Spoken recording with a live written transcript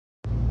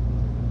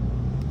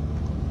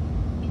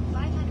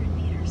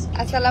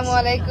আসসালামু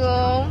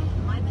আলাইকুম।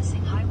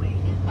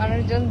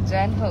 মানুষজন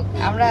জয়েন হোক,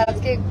 আমরা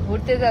আজকে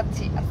ঘুরতে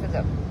যাচ্ছি। আজকে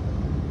যাব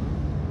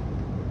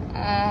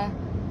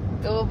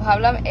তো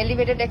ভাবলাম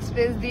এলিভেটেড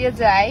এক্সপ্রেস দিয়ে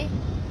যাই।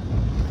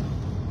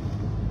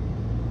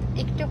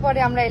 একটু পরে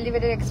আমরা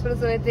এলিভেটেড এক্সপ্রেস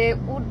ওয়েতে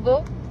উঠবো।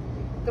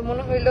 তো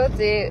মনে হইলো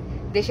যে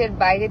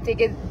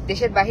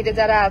দেশের বাইরে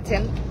যারা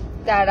আছেন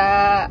তারা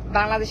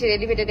বাংলাদেশের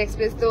এলিভেটেড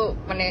এক্সপ্রেস তো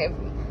মানে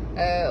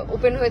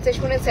ওপেন হয়েছে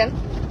শুনেছেন,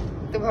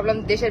 তো ভাবলাম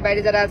দেশের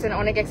বাইরে যারা আছেন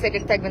অনেক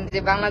এক্সাইটেড থাকবেন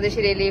যে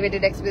বাংলাদেশের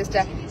এলিভেটেড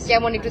এক্সপ্রেসটা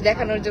কেমন একটু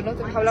দেখানোর জন্য।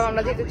 তো ভাবলাম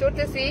আমরা যেহেতু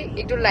চড়তেছি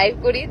একটু লাইভ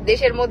করি,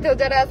 দেশের মধ্যেও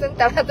যারা আছেন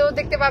তারা তো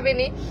দেখতে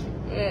পাবেনি,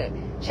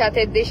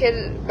 সাথে দেশের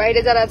বাইরে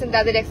যারা আছেন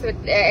তাদের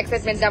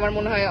এক্সাইটমেন্ট আমার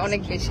মনে হয়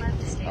অনেক বেশি।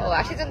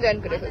 80 জন জয়েন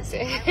করে ফেলছে।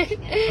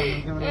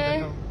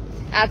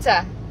 আচ্ছা,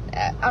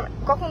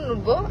 কখন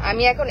উঠবো?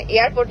 আমি এখন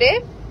এয়ারপোর্টে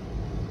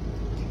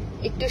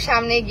একটু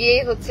সামনে গিয়ে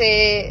হচ্ছে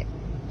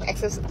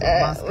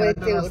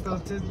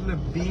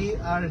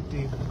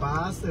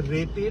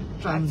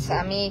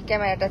আমি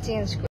ক্যামেরাটা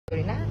চেঞ্জ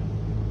করি না,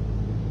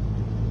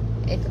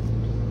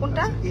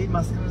 কোনটা এই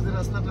মাঝখানের যে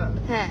রাস্তাটা?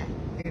 হ্যাঁ,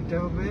 এটা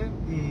হবে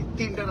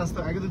তিনটা রাস্তা।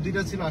 আগে তো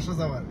দুইটা ছিল আসা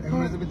যাওয়ার, এখন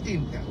হয়ে যাবে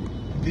তিনটা।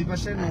 দুই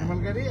পাশে নরমাল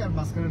গাড়ি আর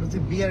মাঝখানে হচ্ছে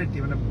বিআরটি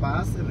মানে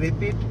বাস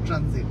র্যাপিড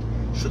ট্রানজিট।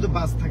 শুধু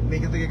বাস থাকবে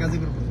এখান থেকে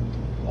গাজীপুর পর্যন্ত।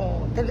 ও,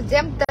 তাহলে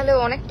জ্যাম তাহলে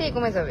অনেকটাই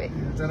কমে যাবে।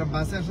 যারা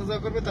বাসে আসা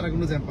যাওয়া করবে তারা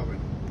কোনো জ্যাম পাবে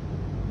না।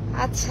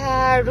 আচ্ছা,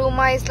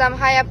 রুমা ইসলাম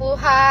হাই আপু,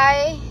 হাই।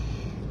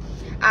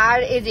 আর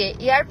এই যে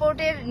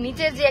এয়ারপোর্টের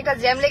নিচের যে একটা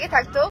জ্যাম লেগে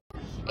থাকতো,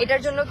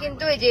 এটার জন্য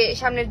কিন্তু এই যে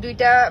সামনের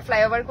দুইটা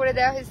ফ্লাইওভার করে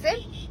দেওয়া হয়েছে।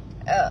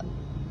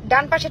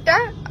 ডান পাশেরটা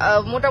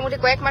মোটামুটি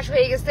কয়েক মাস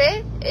হয়ে গেছে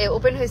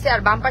ওপেন হয়েছে,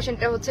 আর বাম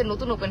পাশেরটা হচ্ছে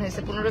নতুন ওপেন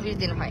হয়েছে, 15-20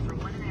 দিন হয়।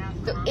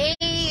 তো এই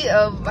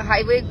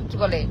হাইওয়ে কি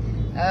বলে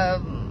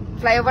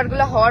ফ্লাইওভার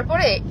গুলো হওয়ার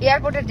পরে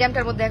এয়ারপোর্টের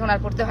জ্যামটার মধ্যে এখন আর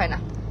পড়তে হয় না।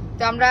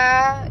 তো আমরা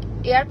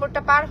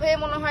এয়ারপোর্টটা পার হয়ে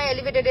মনে হয়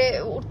এলিভেটেডে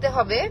উঠতে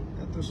হবে।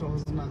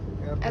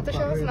 এত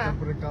সহজ না।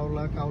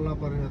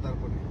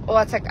 ও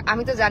আচ্ছা,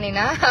 আমি তো জানি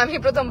না, আমি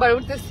প্রথমবার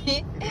উঠতেছি।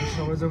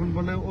 সবাই যখন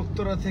বলে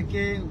উত্তরা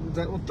থেকে,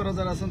 উত্তরা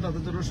যারা আছেন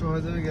তাদের জন্য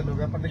সহজ হয়ে গেল,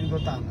 ব্যাপারটা কিন্তু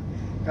তা না।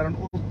 কারণ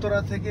উত্তরা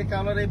থেকে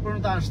কাওলার এই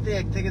পর্যন্ত আসতে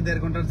 1 থেকে 1.5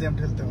 ঘন্টার জ্যাম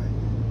ঠেলতে হয়।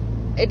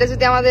 এটা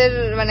যদি আমাদের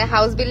মানে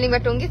হাউস বিল্ডিং বা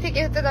টঙ্গী থেকে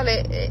হতো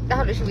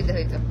তাহলে সুবিধা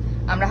হইতো।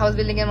 আমরা হাউস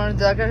বিল্ডিং এর মানুষ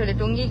দরকার হলে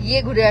টঙ্গী গিয়ে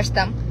ঘুরে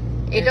আসতাম,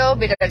 এটাও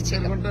বেটার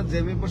ছিল। ঘন্টা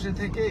জ্যামে বসে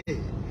থেকে,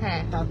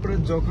 হ্যাঁ, তারপরে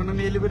যখন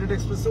আমি এলিভেটেড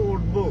এক্সপ্রেসে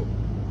উঠবো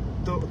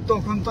তো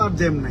তখন তো আর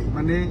জ্যাম নাই,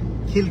 মানে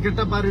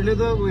খিলকেটটা পার হইলে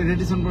তো ওই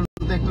রেডিসন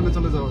পর্যন্ত একটানে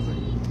চলে যাওয়া যায়।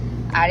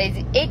 আর এই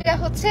যে এইটা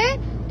হচ্ছে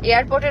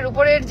এয়ারপোর্টের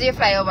উপরের যে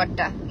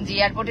ফ্লাইওভারটা, যে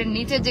এয়ারপোর্টের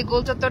নিচে যে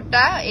গোল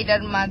চত্বরটা,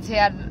 এটার মাঝে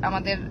আর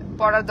আমাদের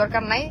পড়ার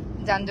দরকার নাই,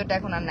 যানজট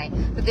এখন আর নাই।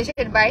 তো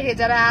দেশের বাইরে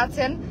যারা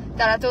আছেন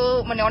তারা তো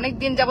মানে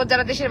অনেকদিন যাবত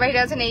যারা দেশের বাইরে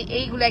আছেন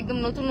এইগুলো একদম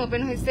নতুন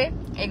ওপেন হয়েছে,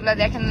 এগুলা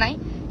দেখেন নাই।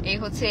 এই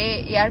হচ্ছে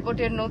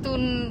এয়ারপোর্টের নতুন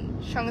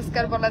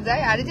সংস্কার বলা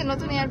যায়। আর এই যে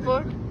নতুন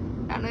এয়ারপোর্ট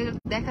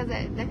দেখা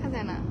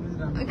যায় না,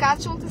 কাজ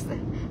চলতেছে,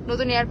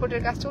 নতুন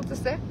এয়ারপোর্টের কাজ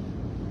চলতেছে।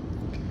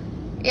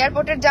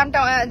 এয়ারপোর্টের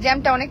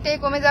জ্যামটা অনেকটাই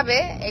কমে যাবে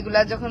এগুলা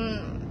যখন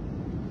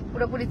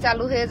পুরোপুরি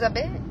চালু হয়ে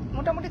যাবে।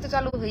 মোটামুটি তো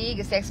চালু হয়েই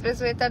গেছে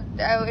এক্সপ্রেসওয়ে,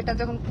 এটা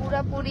যখন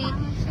পুরোপুরি,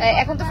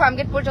 এখন তো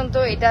ফার্মগেট পর্যন্ত,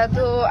 এটা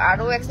তো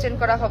আরো এক্সটেন্ড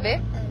করা হবে।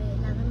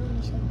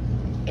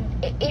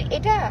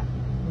 এটা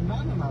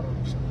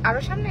আরো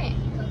সামনে।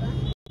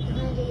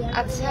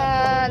 আচ্ছা,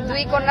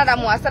 দুই কন্যা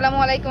রামু, আসসালামু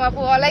আলাইকুম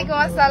আপু। ওয়ালাইকুম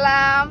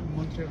আসসালাম।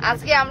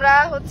 আজকে আমরা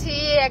হচ্ছে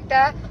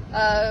একটা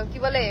কি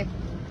বলে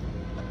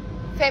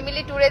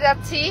ফ্যামিলি ট্যুরে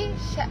যাচ্ছি,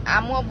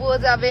 আম্মু আব্বুও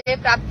যাবে,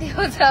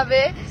 প্রাপ্তিও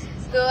যাবে।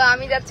 তো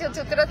আমি যাচ্ছি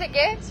হচ্ছে উত্তরা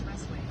থেকে।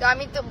 তো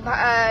আমি তো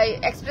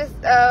এক্সপ্রেস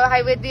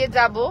হাইওয়ে দিয়ে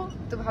যাব,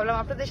 তো ভাবলাম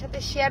আপনাদের সাথে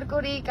শেয়ার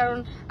করি, কারণ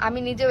আমি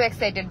নিজেও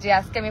এক্সাইটেড যে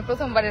আজকে আমি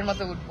প্রথমবারের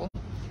মতো উঠবো।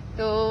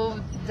 তো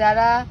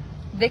যারা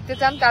দেখতে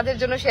চান তাদের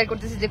জন্য শেয়ার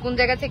করতেছি যে কোন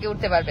জায়গা থেকে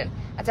উঠতে পারবেন।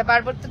 আচ্ছা,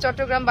 পার্বত্য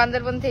চট্টগ্রাম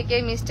বান্দরবন থেকে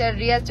mister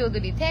Riaz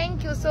Chowdhury, thank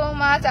you so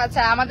much.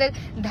 আচ্ছা, আমাদের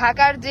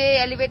ঢাকার যে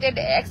এলিভেটেড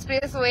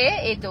এক্সপ্রেসওয়ে,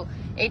 এই তো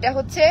এইটা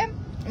হচ্ছে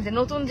যে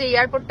নতুন যে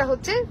এয়ারপোর্টটা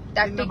হচ্ছে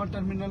তার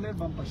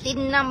 3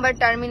 নাম্বার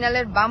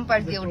টার্মিনালের বাম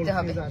পাশ দিয়ে উঠতে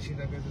হবে।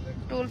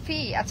 টোল ফি,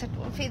 আচ্ছা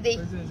টোল ফি দেই।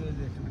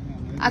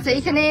 আচ্ছা,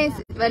 এখানে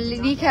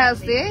লেখা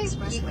আছে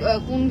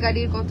কোন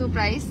গাড়ির কত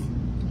প্রাইস।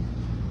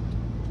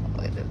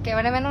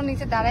 ক্যামেরাম্যানও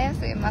নিচে দাঁড়ায়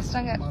আছে,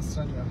 মাছরাঙ্গা।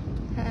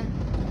 হ্যাঁ,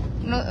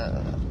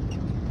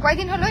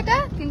 কয়দিন হলো এটা?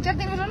 3-4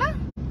 দিন হলো না?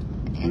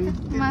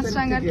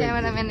 মাছরাঙ্গার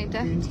ক্যামেরাম্যান,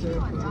 এটা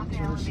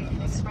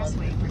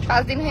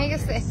 5 দিন হয়ে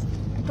গেছে।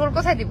 টোল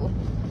কোথায় দিব?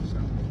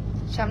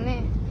 সামনে।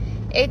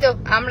 এই তো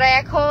আমরা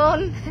এখন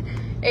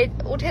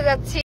উঠে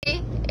যাচ্ছি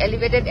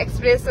এলিভেটেড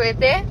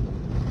এক্সপ্রেসওয়েতে।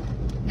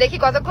 দেখি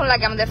কতক্ষণ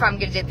লাগে আমাদের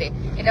ফার্মগেট যেতে।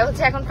 এটা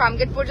হচ্ছে এখন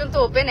ফার্মগেট পর্যন্ত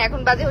ওপেন, এখন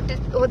বাজে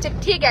হচ্ছে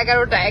ঠিক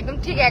 11টা, একদম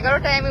ঠিক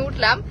 11টায় আমি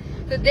উঠলাম।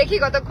 তো দেখি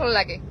কতক্ষণ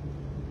লাগে।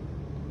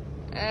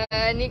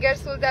 নিগার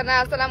সুলতানা,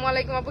 আসসালামু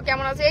আলাইকুম আপু,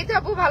 কেমন আছে? এই তো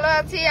আপু ভালো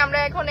আছি। আমরা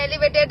এখন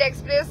এলিভেটেড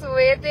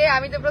এক্সপ্রেসওয়েতে,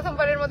 আমি তো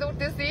প্রথমবারের মতো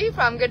উঠতেছি,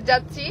 ফার্মগেট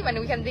যাচ্ছি, মানে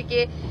ওইখান থেকে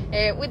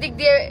ওই দিক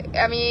দিয়ে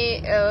আমি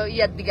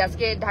ইয়ার দিকে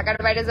আজকে ঢাকার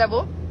বাইরে যাব।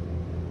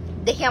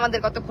 দেখি আমাদের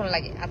কতক্ষণ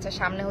লাগে। আচ্ছা,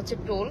 সামনে হচ্ছে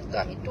টোল, তো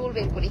আমি টোল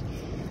বের করি।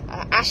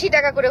 80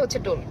 টাকা করে হচ্ছে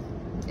টোল।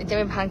 এটা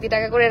আমি ভাঙতি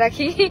টাকা করে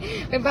রাখি,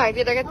 ওই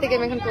ভাঙতি টাকার থেকে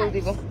আমি এখন টোল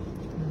দিব।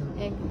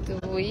 1 2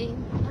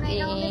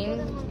 3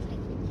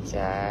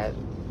 4,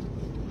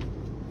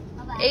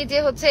 এই যে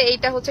হচ্ছে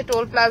এইটা হচ্ছে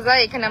টোল প্লাজা,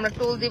 এখানে আমরা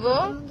টোল দিব।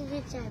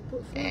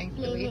 1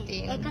 2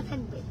 3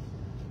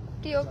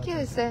 কি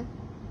হয়েছে?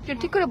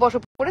 ঠিক করে বসো,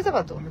 পড়ে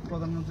যাবা তো।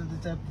 প্রধানমন্ত্রী যদি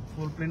চায়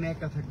ফুল প্লেনে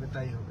একা থাকবে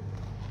তাই হবে।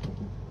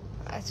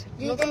 আচ্ছা,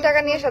 নতুন টাকা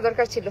নিয়ে আসা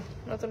দরকার ছিল,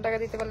 নতুন টাকা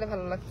দিতে পারলে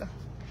ভালো লাগতো।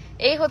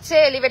 এই হচ্ছে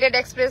এলিভেটেড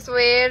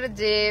এক্সপ্রেসওয়ে এর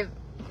যে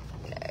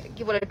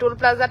কি বলে টোল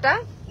প্লাজাটা,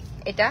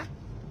 এটা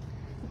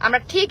আমরা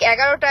ঠিক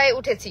 11টায়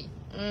উঠেছি।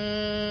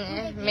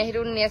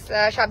 মেহরুন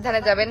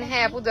সাবধানে যাবেন।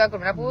 হ্যাঁ আপু দোয়া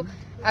করবেন। আপু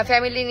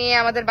ফ্যামিলি নিয়ে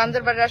আমাদের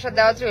বান্দরবানের আসার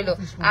দাওয়াত রইল।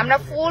 আমরা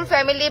ফুল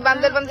ফ্যামিলি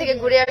বান্দরবান থেকে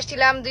ঘুরে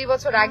আসছিলাম 2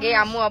 বছর আগে,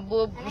 আম্মু আব্বু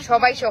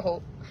সবাই সহ।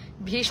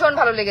 ভীষণ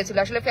ভালো লেগেছিল।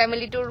 আসলে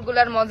ফ্যামিলি ট্যুর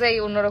গুলার মজাই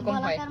অন্যরকম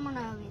হয়।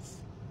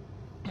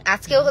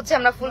 আজকেও হচ্ছে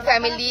আমরা ফুল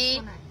ফ্যামিলি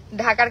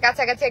ঢাকার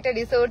কাছাকাছি একটা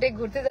রিসোর্টে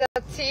ঘুরতে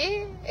যাচ্ছি।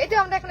 এই তো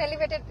আমরা এখন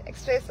এলিভেটেড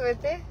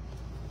এক্সপ্রেসওয়েতে।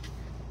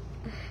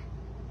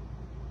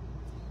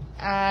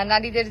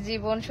 নারীদের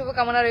জীবন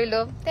শুভকামনা রইল।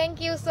 Thank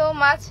you so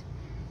much.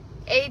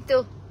 এই তো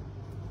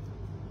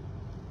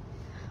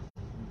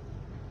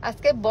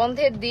আজকে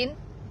বন্ধের দিন,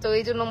 তো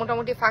এই জন্য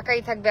মোটামুটি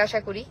ফাঁকাই থাকবে আশা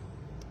করি।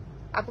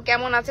 আপু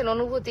কেমন আছেন?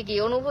 অনুভূতি কি?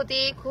 অনুভূতি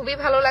খুবই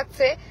ভালো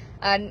লাগছে।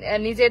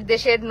 নিজের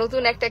দেশের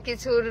নতুন একটা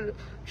কিছুর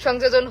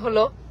সংযোজন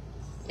হলো,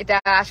 এটা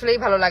আসলেই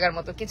ভালো লাগার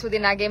মতো।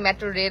 কিছুদিন আগে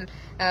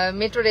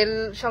মেট্রো রেল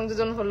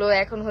সংযোজন হলো,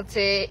 এখন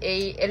হচ্ছে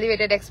এই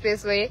এলিভেটেড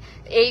এক্সপ্রেসওয়ে।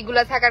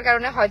 এইগুলা থাকার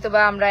কারণে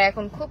হয়তোবা আমরা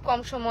এখন খুব কম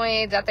সময়ে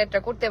যাতায়াতটা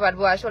করতে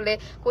পারবো। আসলে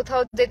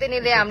কোথাও যেতে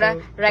নিলে আমরা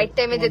রাইট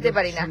টাইমে যেতে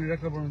পারি না।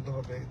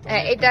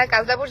 হ্যাঁ, এটা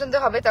কাজলা পর্যন্ত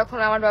হবে, তখন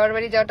আমার বাবার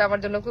বাড়ি যাওয়াটা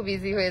আমার জন্য খুব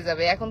ইজি হয়ে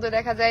যাবে। এখন তো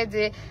দেখা যায়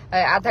যে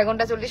আধা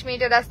ঘন্টা 40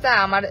 মিনিটের রাস্তা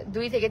আমার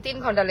 2 থেকে 3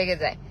 ঘন্টা লেগে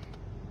যায়।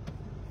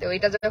 তো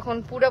এটা যখন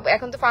পুরো,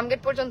 এখন তো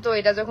ফার্মগেট পর্যন্ত,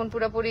 এটা যখন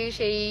পুরোপুরি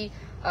সেই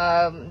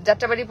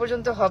যাত্রাবাড়ি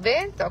পর্যন্ত হবে,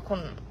 তখন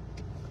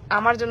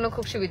আমার জন্য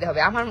খুব সুবিধা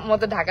হবে, আমার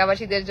মতো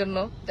ঢাকাবাসীদের জন্য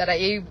যারা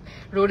এই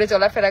রোডে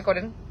চলাফেরা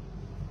করেন।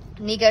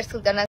 Nigar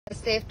Sultana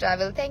safe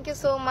travel, thank you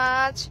so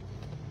much.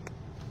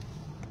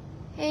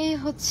 এই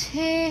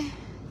হচ্ছে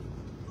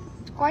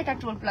কয়টা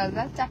টোল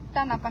প্লাজা?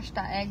 4টা না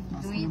 5টা? 1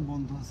 2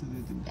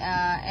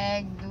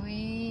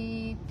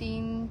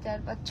 3 4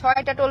 5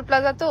 6টা টোল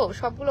প্লাজা। তো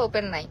সবগুলো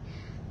ওপেন নাই,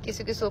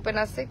 কিছু কিছু ওপেন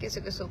আছে, কিছু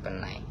কিছু ওপেন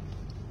নাই।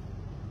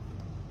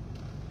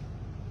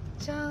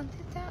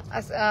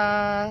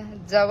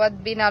 জাওয়াদ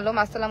বিন আলম,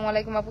 আসসালামু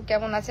আলাইকুম আপু,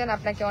 কেমন আছেন?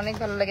 আপনাকে অনেক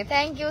ভালো লাগে,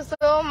 থ্যাংক ইউ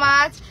সো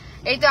মাচ।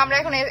 এই তো আমরা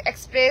এখন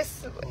এক্সপ্রেস,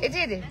 এই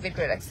যে বের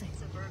করে রাখছি,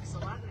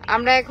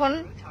 আমরা এখন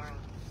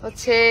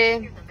হচ্ছে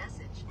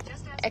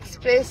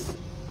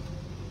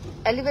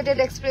এলিভেটেড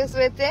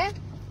এক্সপ্রেসওয়েতে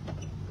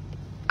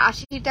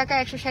 80 টাকা,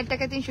 160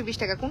 টাকা, 320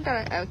 টাকা, কোনটা?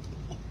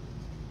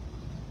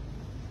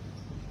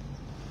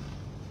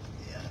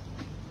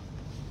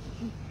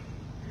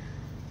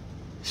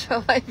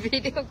 সবাই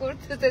ভিডিও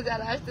করতেছে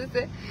যারা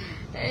আসতেছে।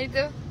 এই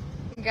তো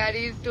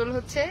গাড়ির টোল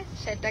হচ্ছে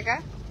 60 টাকা।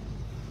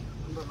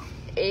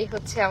 এই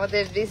হচ্ছে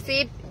আমাদের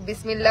রিসিট।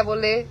 বিসমিল্লাহ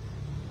বলে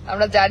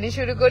আমরা জার্নি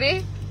শুরু করি।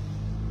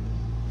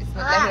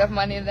 বিসমিল্লাহির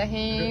রহমানির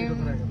রহিম।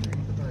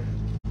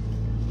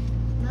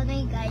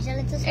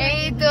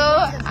 এই তো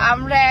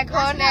আমরা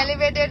এখন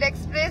এলিভেটেড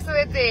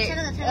এক্সপ্রেসওয়েতে।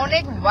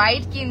 অনেক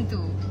ওয়াইড, কিন্তু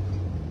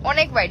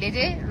অনেক ওয়াইড। এই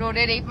যে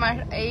রোডের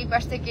এই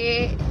পাশ থেকে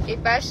এই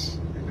পাশ,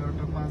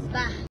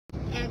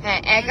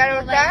 হ্যাঁ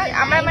 11টা।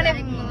 আমরা মানে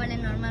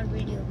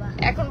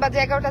এখন বাজে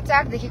 11টা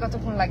 4, দেখি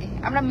কতক্ষণ লাগে।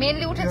 আমরা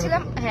মেনলি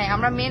উঠেছিলাম, হ্যাঁ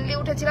আমরা মেনলি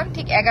উঠেছিলাম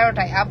ঠিক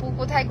 11টায়। আপু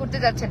কোথায় ঘুরতে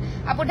যাচ্ছেন?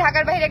 আপু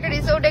ঢাকার বাইরে একটা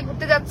রিসোর্টে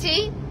ঘুরতে যাচ্ছি,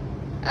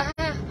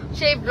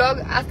 সেই ব্লগ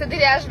আস্তে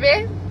ধীরে আসবে।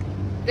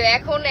 তো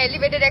এখন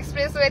এলিভেটেড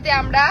এক্সপ্রেসওয়েতে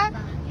আমরা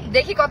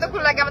দেখি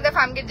কতক্ষণ লাগে আমাদের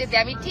ফার্মগেট যেতে।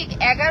 আমি ঠিক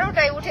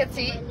 11টায়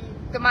উঠেছি,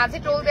 তো মাঝে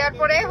টোল দেওয়ার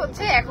পরে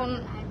হচ্ছে এখন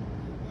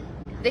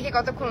দেখি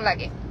কতক্ষণ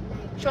লাগে।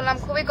 শুনলাম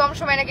খুবই কম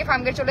সময় নাকি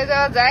ফার্মগেট চলে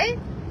যাওয়া যায়।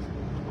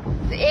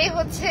 এই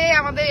হচ্ছে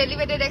আমাদের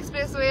এলিভেটেড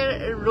এক্সপ্রেসওয়ে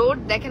রোড।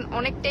 দেখেন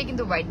অনেকটাই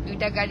কিন্তু ওয়াইড,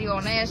 2টা গাড়ি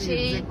অনায়াসে।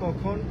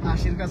 কখন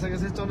 80-র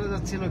কাছাকাছি চলে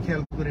যাচ্ছিল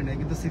খেয়াল করি না,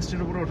 কিন্তু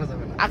 60-র উপরে ওঠা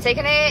যাবে না। আচ্ছা,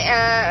 এখানে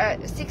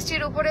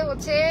 60-র উপরে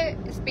হচ্ছে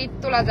স্পিড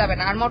তোলা যাবে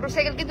না। আর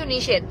মোটরসাইকেল কিন্তু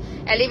নিষেধ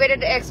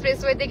এলিভেটেড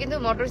এক্সপ্রেসওয়েতে, কিন্তু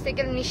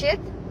মোটরসাইকেল নিষেধ।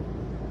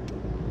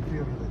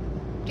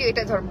 কি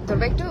এটা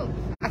ধরবে একটু?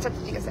 আচ্ছা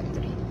ঠিক আছে, আমি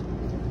ধরি।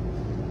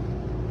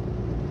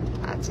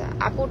 আচ্ছা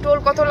আপু টোল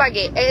কত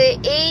লাগে?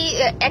 এই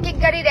এক এক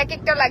গাড়ির এক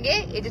একটা লাগে।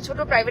 এই যে ছোট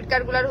প্রাইভেট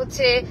কার গুলার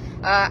হচ্ছে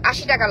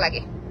 80 টাকা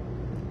লাগে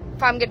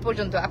ফার্মগেট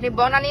পর্যন্ত। আপনি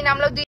বনানী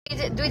নামলেও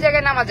দুই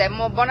জায়গায় নামা যায়,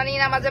 বনানী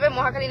নামা যাবে,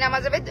 মহাখালী নামা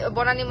যাবে।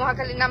 বনানী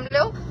মহাখালী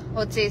নামলেও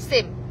হচ্ছে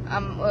সেম।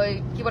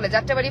 কি বলে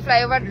যাত্রাবাড়ি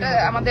ফ্লাইওভারটা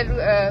আমাদের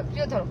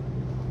প্রিয়, ধরো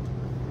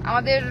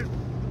আমাদের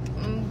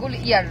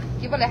ইয়ার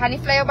কি বলে হানি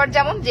ফ্লাইওভার,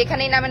 যেমন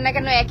যেখানেই নামেন না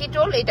কেন একই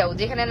টোল, এটাও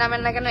যেখানে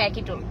নামেন না কেন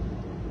একই টোল।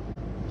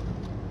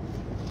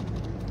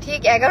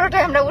 ঠিক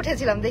 11টায় আমরা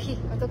উঠেছিলাম, দেখি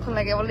কতক্ষণ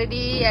লাগে।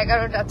 অলরেডি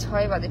 11টা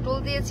 6 বাজে, টোল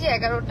দিয়েছি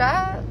 11টা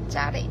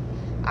 4-এ।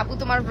 আপু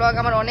তোমার ব্লগ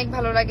আমার অনেক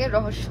ভালো লাগে,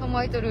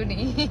 রহস্যময়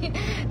তরুণী,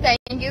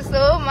 থ্যাংক ইউ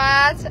সো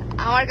মাচ।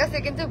 আমার কাছে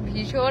কিন্তু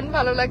ভীষণ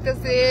ভালো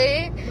লাগতেছে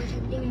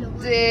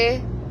যে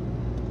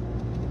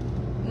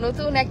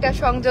নতুন একটা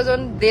সংযোজন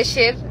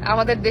দেশের,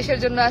 আমাদের দেশের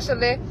জন্য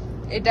আসলে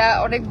এটা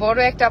অনেক বড়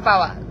একটা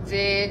পাওয়া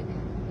যে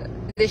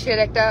দেশের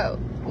একটা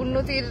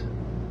উন্নতির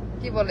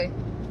কি বলে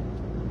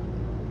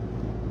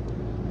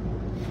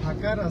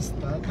ফাঁকা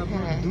রাস্তা, তারপর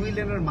 2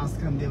 লেনের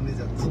মাঝখান দিয়ে উনি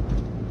যাচ্ছে।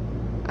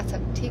 আচ্ছা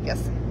ঠিক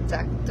আছে,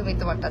 যাক তুমি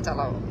তোমারটা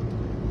চালাও।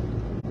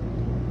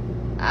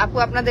 আপু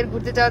আপনাদের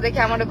ঘুরতে যাওয়া দেখে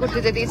আমারও ঘুরতে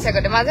যেতে ইচ্ছা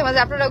করে, মাঝে মাঝে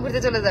আপনারাও ঘুরতে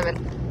চলে যাবেন।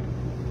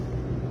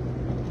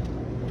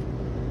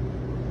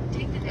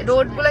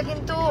 রোড গুলা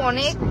কিন্তু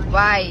অনেক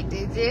ওয়াইড,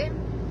 এই যে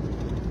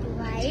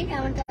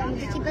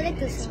তুমি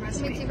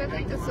চিপা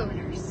দেখতেছো,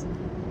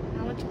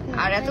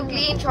 আর এত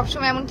ক্লিন,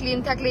 সবসময় এমন ক্লিন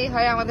থাকলেই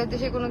হয়, আমাদের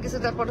দেশে কোনো কিছু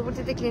তার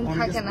পরবর্তীতে ক্লিন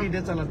থাকে না।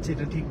 স্পিডে চালাচ্ছে,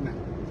 এটা ঠিক না।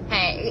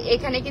 হ্যাঁ,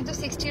 এখানে কিন্তু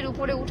 60-র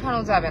উপরে উঠানো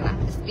যাবে না,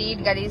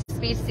 গাড়ি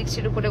স্পিড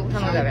 60-র উপরে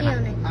উঠানো যাবে না।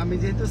 আমি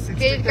যেহেতু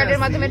ক্রেডিট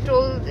কার্ডের মাধ্যমে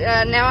টোল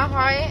নেওয়া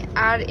হয়,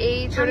 আর এই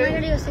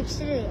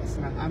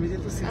আমি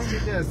যেহেতু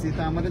 60-তে আছি,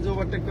 তা আমারে যে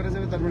ওভারটেক করে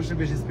যাবে তার মানে সে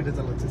বেশি স্পিডে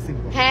চালাচ্ছে।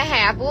 হ্যাঁ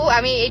হ্যাঁ আপু,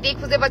 আমি এটাই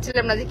খুঁজে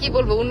পাচ্ছিলাম না যে কি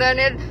বলবো,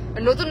 উন্নয়নের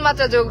নতুন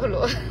মাত্রা যোগ হলো।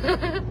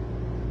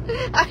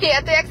 আমি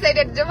এত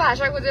এক্সাইটেড যে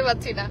ভাষা খুঁজে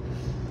পাচ্ছি না।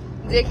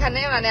 যেখানে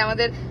মানে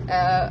আমাদের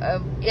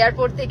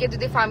এয়ারপোর্ট থেকে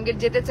যদি ফার্মগেট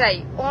যেতে চাই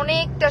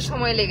অনেকটা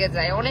সময় লেগে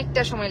যায়,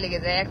 অনেকটা সময় লেগে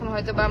যায়। এখন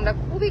হয়তো বা আমরা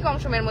খুবই কম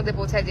সময়ের মধ্যে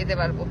পৌঁছায় যেতে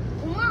পারবো।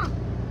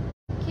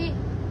 কি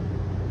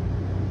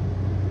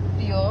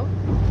প্রিয়?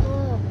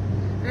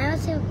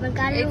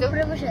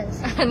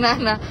 না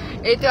না,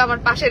 এই তো আমার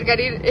পাশের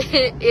গাড়ির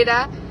এরা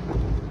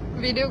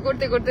ভিডিও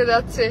করতে করতে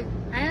যাচ্ছে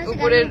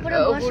উপরের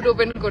হুড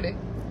ওপেন করে।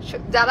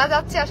 যারা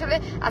যাচ্ছে আসলে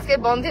আজকে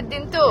বন্ধের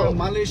দিন তো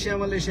মালয়েশিয়া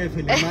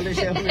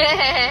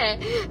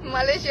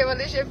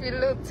ফিল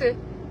হচ্ছে।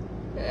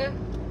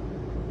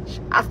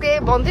 আজকে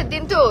বন্ধের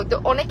দিন তো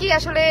অনেকেই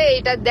আসলে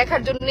এটা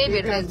দেখার জন্যই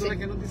বের হয়েছে।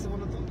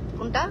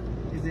 কোনটা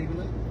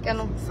কেন?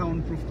 সাউন্ড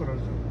প্রুফ করার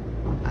জন্য।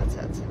 আচ্ছা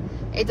আচ্ছা,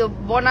 এই তো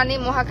বনানী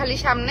মহাখালী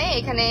সামনে,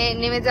 এখানে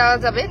নেমে যাওয়া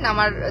যাবে,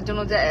 নামার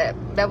জন্য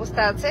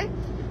ব্যবস্থা আছে।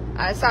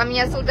 আর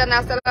সামিয়া সুলতান,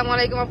 আসসালামু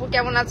আলাইকুম আপু,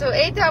 কেমন আছো?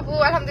 এই তো আপু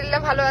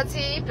আলহামদুলিল্লাহ ভালো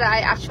আছি।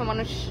 প্রায় 800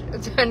 মানুষ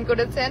জয়েন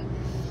করেছেন।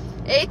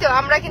 এই তো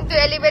আমরা কিন্তু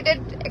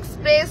এলিভেটেড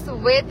এক্সপ্রেস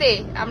ওয়েতে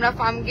আমরা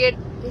ফার্মগেট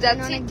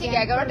যাচ্ছি, ঠিক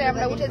 11টায়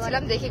আমরা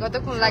উঠেছিলাম। দেখি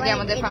কতক্ষণ লাগে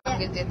আমাদের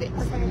ফার্মগেট যেতে।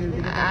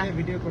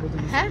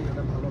 হ্যাঁ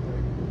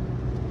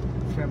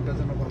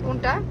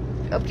কোনটা?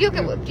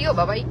 প্রিয়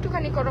বাবা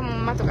একটুখানি করো,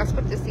 মামা তো কাজ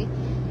করতেছি।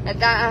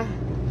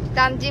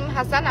 তানজিম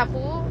হাসান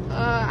আপু,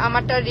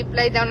 আমারটা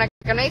রিপ্লাই দাও না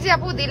কেন? এই যে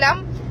আপু দিলাম,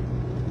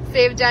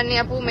 সেভ জার্নি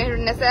আপু।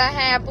 মেহরুন্নেসা,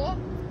 হ্যাঁ আপু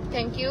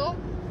থ্যাংক ইউ।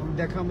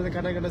 দেখো আমাদের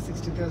কাটা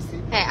 60-তে আছি।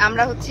 হ্যাঁ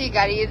আমরা হচ্ছে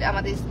গাড়ির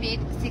আমাদের স্পিড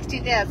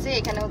 60-তে আছে।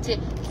 এখানে হচ্ছে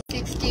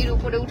 60-র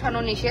উপরে উঠানো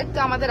নিষেধ। তো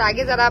আমাদের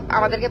আগে যারা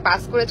আমাদেরকে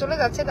পাস করে চলে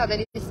যাচ্ছে তাদের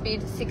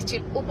স্পিড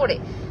 60-র উপরে।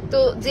 তো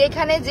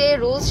যেখানে যে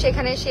রুলস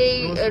সেখানে সেই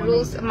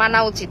রুলস মানা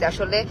উচিত।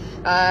 আসলে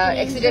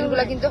অ্যাক্সিডেন্ট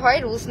গুলা কিন্তু হয়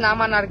রুলস না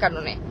মানার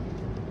কারণে।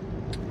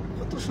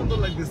 কত সুন্দর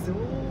লাগতেছে,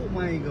 ও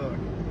মাই গড।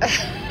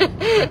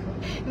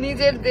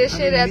 নিজের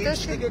দেশের এত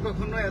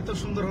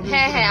সুন্দর।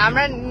 হ্যাঁ হ্যাঁ,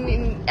 আমরা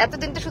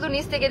এতদিন তো শুধু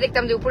নিচ থেকে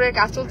দেখতাম যে উপরের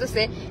কাজ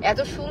চলতেছে, এত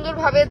সুন্দর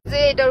ভাবে যে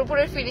এটার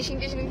উপরের ফিনিশিং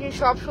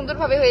সব সুন্দর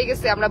ভাবে হয়ে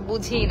গেছে, আমরা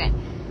বুঝি না।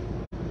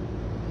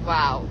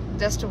 Wow,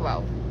 just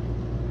wow.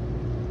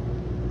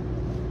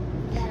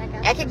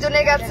 এক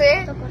একজনের কাছে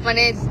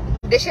মানে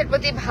দেশের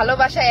প্রতি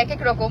ভালোবাসা এক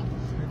এক রকম।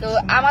 তো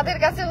আমাদের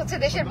কাছে হচ্ছে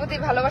দেশের প্রতি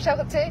ভালোবাসা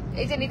হচ্ছে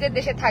এই যে নিজের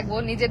দেশে থাকবো,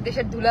 নিজের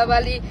দেশের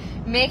ধুলাবালি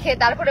মেখে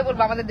তারপরে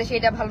বলবো আমাদের দেশে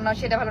এটা ভালো না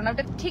সেটা ভালো না,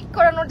 এটা ঠিক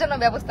করানোর জন্য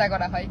ব্যবস্থা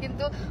করা হয়।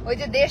 কিন্তু ওই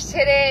যে দেশ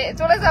ছেড়ে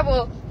চলে যাব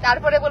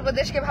তারপরে বলবো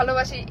দেশকে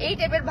ভালোবাসি, এই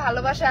টাইপের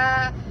ভালোবাসা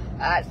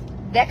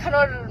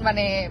দেখানোর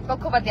মানে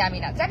পক্ষপাতী আমি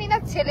না। জানি না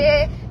ছেলে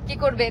কি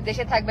করবে,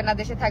 দেশে থাকবে না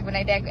দেশে থাকবে না,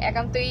 এটা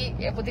একান্তই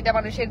প্রতিটা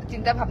মানুষের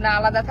চিন্তা ভাবনা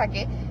আলাদা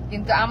থাকে।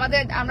 কিন্তু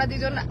আমরা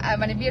দুজন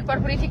মানে বিয়ের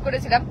পরপরই ঠিক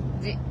করেছিলাম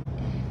যে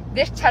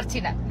দেশ ছাড়ছি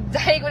না,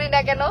 যাই করি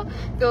না কেন।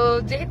 তো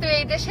যেহেতু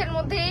এই দেশের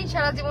মধ্যেই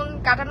সারা জীবন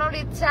কাটানোর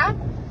ইচ্ছা,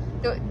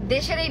 তো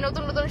দেশের এই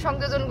নতুন নতুন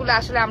সংযোজন গুলো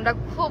আসলে আমরা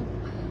খুব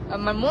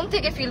মন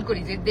থেকে ফিল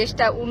করি যে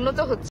দেশটা উন্নত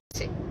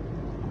হচ্ছে।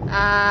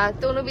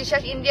 তনু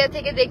বিশ্বাস, ইন্ডিয়া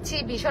থেকে দেখছি,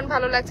 ভীষণ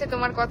ভালো লাগছে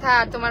তোমার কথা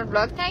আর তোমার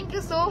blog. Thank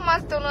you so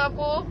much তনু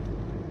আপু।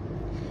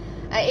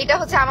 এটা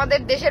হচ্ছে আমাদের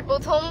দেশের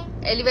প্রথম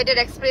এলিভেটেড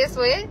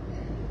এক্সপ্রেসওয়ে,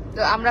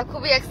 তো আমরা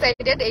খুবই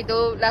এক্সাইটেড। এই তো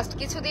লাস্ট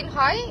কিছুদিন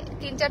হয়,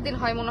 3-4 দিন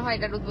হয় মনে হয়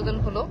এটার উদ্বোধন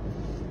হলো।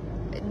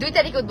 2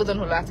 তারিখে উদ্বোধন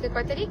হলো। আজকে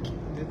কয় তারিখ?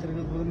 2 তারিখ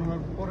উদ্বোধন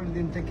হওয়ার পরের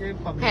দিন থেকে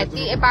হ্যাঁ,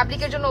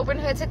 পাবলিকের জন্য ওপেন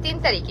হয়েছে 3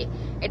 তারিখে।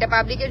 এটা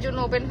পাবলিকের জন্য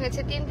ওপেন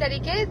হয়েছে 3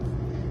 তারিখে।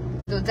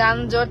 তো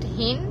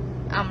যানজটহীন,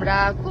 আমরা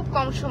খুব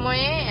কম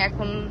সময়ে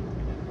এখন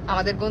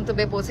আমাদের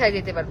গন্তব্যে পৌঁছায়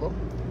যেতে পারবো।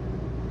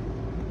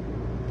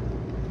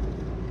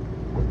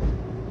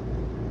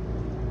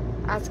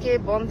 আজকে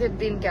বন্ধের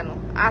দিন কেন?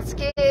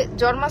 আজকে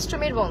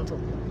জন্মাষ্টমীর বন্ধ,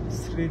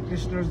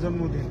 শ্রীকৃষ্ণের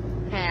জন্মদিন।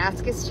 হ্যাঁ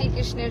আজকে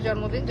শ্রীকৃষ্ণের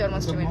জন্মদিন,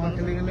 জন্মাষ্টমীর বন্ধ।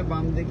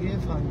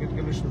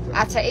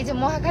 আচ্ছা, এই যে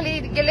মহাখালী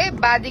গেলে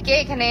বা দিকে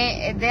এখানে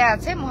দেয়া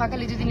আছে,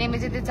 মহাখালী যদি নেমে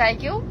যেতে চায়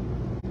কেউ,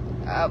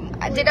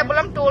 যেটা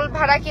বললাম টোল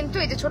ভাড়া কিন্তু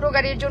এই যে ছোট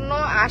গাড়ির জন্য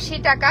 80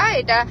 টাকা।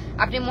 এটা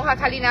আপনি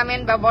মহাখালী নামেন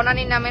বা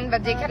বনানী নামেন বা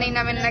যেখানেই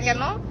নামেন না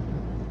কেন,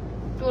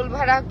 টোল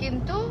ভাড়া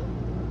কিন্তু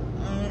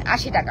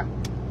 80 টাকা।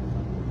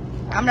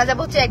 আমরা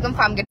যাবো হচ্ছে একদম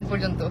ফার্মগেট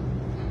পর্যন্ত।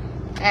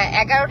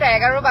 11টা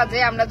 11 বাজে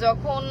আমরা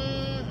যখন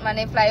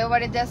মানে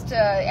ফ্লাইওভারে জাস্ট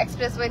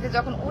এক্সপ্রেসওয়েতে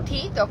যখন উঠি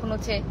তখন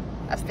হচ্ছে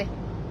আস্তে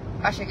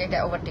পাশে গাড়িটা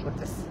ওভারটেক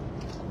করতেছে।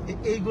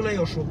 এইগুলাই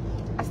অসভ্য।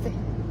 আস্তে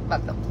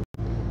বাদ দাও।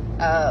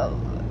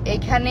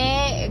 এখানে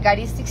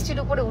গাড়ি 60-র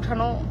উপরে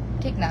উঠানো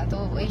ঠিক না, তো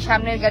এই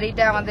সামনের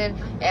গাড়িটা আমাদের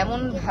এমন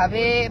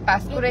ভাবে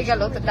পাস করে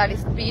গেল তো তার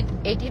স্পিড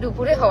 80-র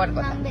উপরে হওয়ার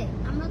কথা।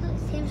 আমরা তো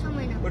সেম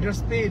সময় না, ওটার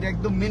স্পিড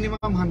একদম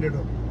মিনিমাম 100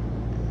 হবে।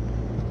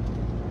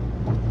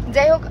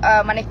 যাই হোক,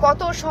 মানে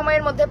কত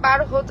সময়ের মধ্যে পার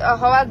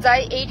হওয়া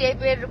যায় এই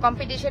টাইপের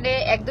কম্পিটিশনে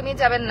একদমই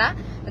যাবেন না।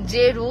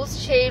 যে রুলস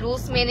সেই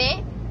রুলস মেনে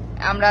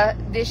আমরা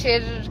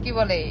দেশের কি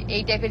বলে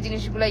এই টাইপের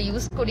জিনিসগুলো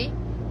ইউজ করি,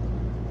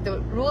 তো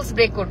রুলস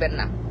ব্রেক করবেন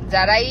না।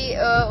 যারাই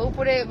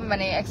উপরে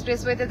মানে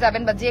এক্সপ্রেসওয়েতে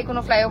যাবেন বা যে কোনো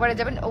ফ্লাইওভারে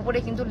যাবেন উপরে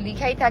কিন্তু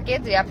লিখাই থাকে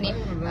যে আপনি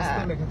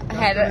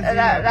হ্যাঁ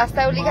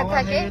রাস্তায়ও লেখা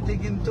থাকে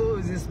কিন্তু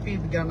যে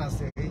স্পিড গান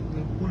আছে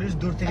পুলিশ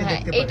দূর থেকে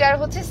দেখতে পায়। এটার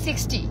হচ্ছে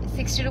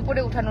 60-র উপরে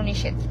উঠানো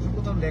নিষেধ।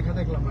 কোথাও লেখা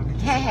দেখলাম না।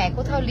 হ্যাঁ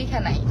কোথাও লেখা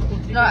নাই।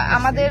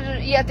 আমাদের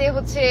ইয়াতে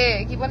হচ্ছে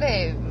কি বলে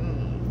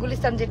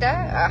গুলিস্তান যেটা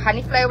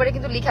হানি ফ্লাইওভারে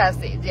কিন্তু লেখা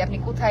আছে যে আপনি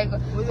কোথায়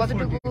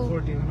কতটুকু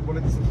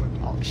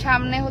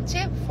সামনে হচ্ছে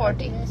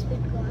 40।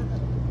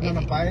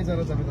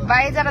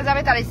 বাইরে যারা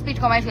যাবে তারা স্পিড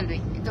কমায় ফেলবে,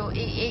 তো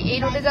এই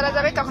রোডে যারা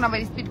যাবে তখন আবার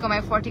স্পিড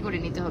কমায় 40 করে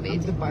নিতে হবে।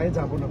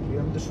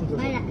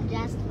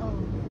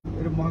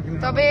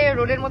 তবে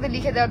রোডের মধ্যে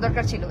লিখে দেওয়ার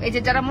দরকার ছিল। এই যে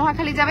যারা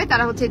মহাখালী যাবে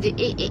তারা হচ্ছে যে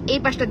এই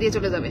পাশটা দিয়ে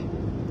চলে যাবে।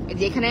 এই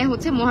যে এখানে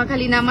হচ্ছে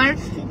মহাখালী নামার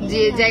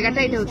যে জায়গাটা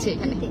এটা হচ্ছে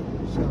এখানে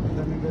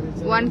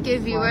 1K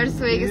ভিউয়ার্স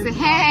হয়ে গেছে।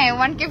 হ্যাঁ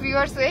 1K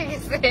ভিউয়ার্স হয়ে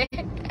গেছে।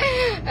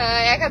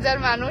 1000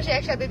 মানুষ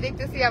একসাথে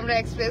দেখতেছি আমরা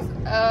এক্সপ্রেস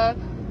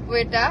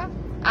ওয়েটা।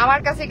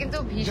 আমার কাছে কিন্তু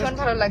ভীষণ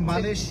ভালো লাগছে।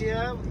 মালয়েশিয়া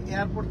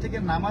এয়ারপোর্ট থেকে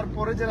নামার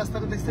পরে যে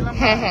রাস্তাটা দেখছিলাম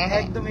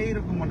একদম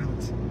এইরকম মনে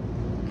হচ্ছে।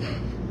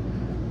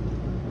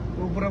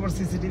 উপরে আবার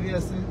সিসিটিভি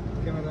আছে,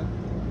 ক্যামেরা।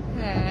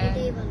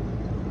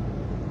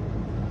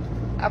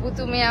 আপু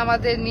তুমি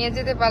আমাদের নিয়ে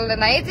যেতে পারলে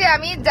না। এই যে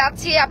আমি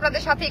যাচ্ছি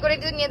আপনাদের সাথে করে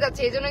নিয়ে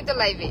যাচ্ছি, এই জন্যই তো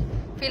লাইভে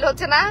ফিল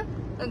হচ্ছে না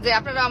যে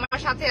আপনারা আমার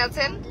সাথে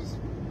আছেন।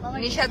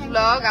 নিশাদ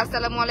ব্লগ,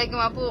 আসসালামু আলাইকুম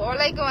আপু।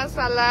 ওয়ালাইকুম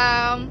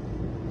আসসালাম।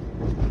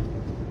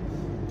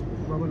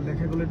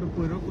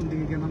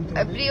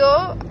 প্রিয়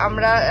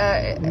আমরা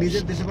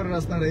নিজের দেশে পরে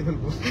রাস্তা হারিয়ে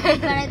ফেলবো।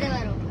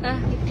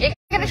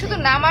 এখানে শুধু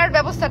নামার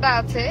ব্যবস্থাটা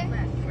আছে।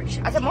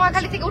 আচ্ছা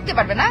মহাখালী থেকে উঠতে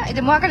পারবে না? এই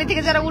যে মহাখালী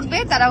থেকে যারা উঠবে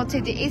তারা হচ্ছে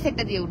যে এই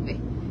সাইডটা দিয়ে উঠবে।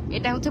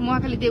 এটা হচ্ছে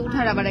মহাখালী দিয়ে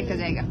উঠার আবার একটা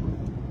জায়গা।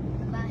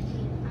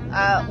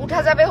 উঠা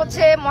যাবে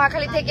হচ্ছে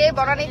মহাখালী থেকে,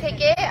 বনানী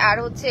থেকে, আর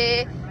হচ্ছে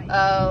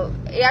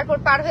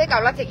এয়ারপোর্ট পার হয়ে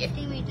কাওলা থেকে।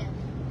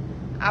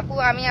 আপু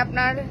আমি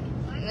আপনার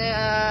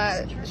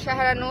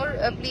শাহরানুর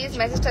প্লিজ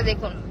মেসেজটা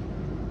দেখুন।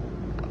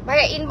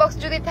 ভাইয়া ইনবক্স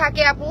যদি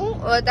থাকে আপু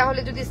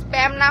তাহলে যদি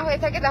স্প্যাম না হয়ে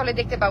থাকে তাহলে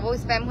দেখতে পাবো,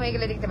 স্প্যাম হয়ে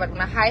গেলে দেখতে পারবো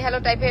না। হাই হ্যালো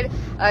টাইপের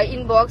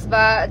ইনবক্স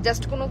বা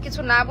জাস্ট কোনো কিছু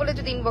না বলে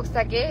যদি ইনবক্স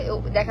থাকে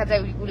দেখা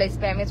যায় ওইগুলো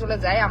স্প্যামে চলে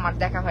যায়, আমার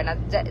দেখা হয় না।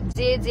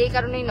 যে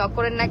কারণেই নক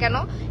করেন না কেন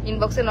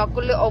ইনবক্সে নক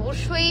করলে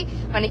অবশ্যই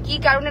মানে কি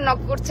কারণে নক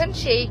করছেন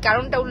সেই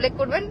কারণটা উল্লেখ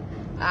করবেন।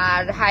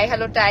 আর হাই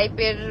হ্যালো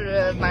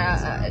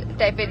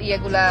টাইপের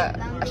ইয়েগুলা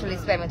আসলে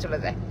স্প্যামে চলে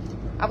যায়।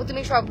 আপু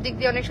তুমি সব দিক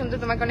দিয়ে অনেক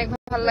সুন্দর, তোমাকে অনেক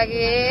ভালো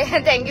লাগে।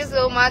 Thank you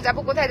so much.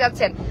 আপু কোথায়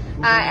যাচ্ছেন?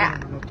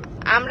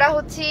 আমরা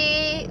হচ্ছে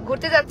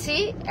ঘুরতে যাচ্ছি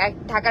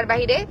ঢাকার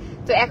বাইরে।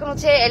 তো এখন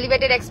হচ্ছে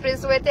এলিভেটেড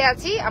এক্সপ্রেসওয়েতে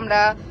আছি আমরা।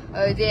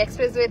 যে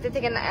এক্সপ্রেসওয়েতে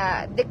থেকে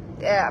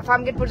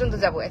ফার্মগেট পর্যন্ত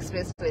যাবো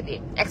এক্সপ্রেসওয়ে দিয়ে।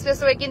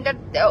 এক্সপ্রেসওয়ে কিন্তু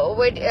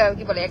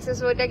কি বলে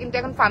এক্সপ্রেসওয়েটা কিন্তু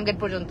এখন ফার্মগেট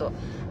পর্যন্ত,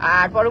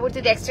 আর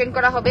পরবর্তীতে এক্সটেন্ড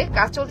করা হবে।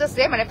 কাজ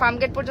চলতেছে, মানে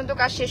ফার্মগেট পর্যন্ত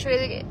কাজ শেষ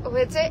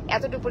হয়েছে,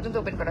 এতটুকু পর্যন্ত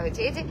ওপেন করা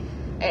হয়েছে। এই যে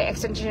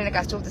এক্সটেনশনের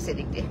কাজ চলতেছে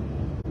এদিক দিয়ে।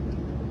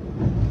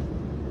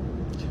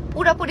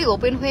 পুরোপুরি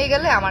ওপেন হয়ে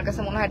গেলে আমার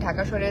কাছে মনে হয়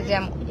ঢাকা শহরের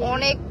জ্যাম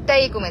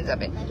অনেকটাই কমে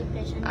যাবে।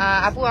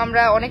 আপু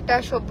আমরা অনেকটা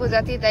সভ্য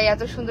জাতি, তাই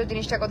এত সুন্দর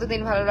জিনিসটা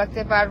কতদিন ভালো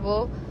রাখতে পারবো?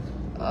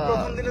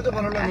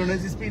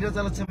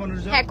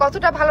 হ্যাঁ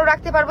কতটা ভালো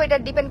রাখতে পারবো এটা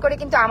ডিপেন্ড করে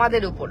কিন্তু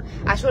আমাদের উপর।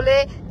 আসলে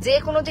যে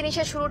কোনো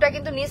জিনিসের শুরুটা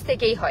কিন্তু নিজ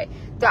থেকেই হয়।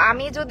 তো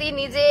আমি যদি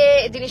নিজে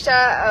জিনিসটা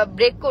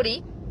ব্রেক করি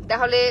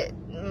তাহলে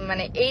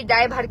মানে এই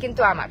দায়ভার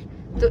কিন্তু আমার।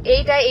 তো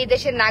এইটা এই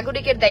দেশের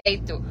নাগরিকের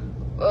দায়িত্ব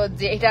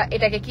যে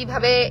এটাকে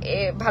কিভাবে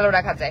ভালো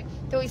রাখা যায়।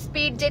 তো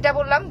স্পিড যেটা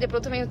বললাম যে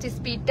প্রথমে হচ্ছে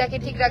স্পিডটাকে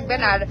ঠিক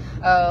রাখবেন, আর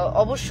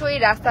অবশ্যই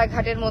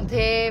রাস্তাঘাটের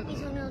মধ্যে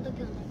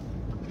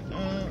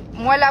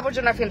ময়লা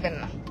আবর্জনা ফেলবেন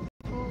না।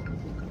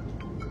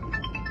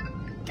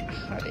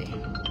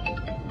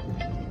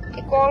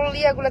 কল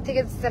ইয়াগুলা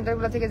থেকে সেন্টার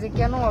গুলা থেকে যে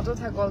কেন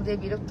অযথা কল দিয়ে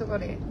বিরক্ত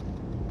করে।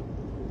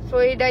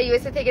 ফ্লোরিডা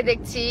ইউএসএ থেকে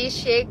দেখছি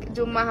শেখ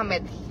জুম্মা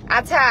আহমেদ।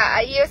 আচ্ছা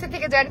ইউএসএ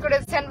থেকে জয়েন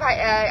করেছেন ভাই,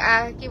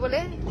 কি বলে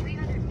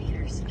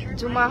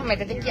জুম্মা আহমেদ।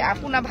 এটা কি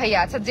আপু না ভাইয়া?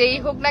 আচ্ছা যেই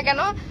হোক না কেন,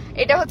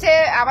 এটা হচ্ছে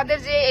আমাদের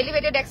যে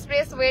এলিভেটেড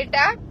এক্সপ্রেস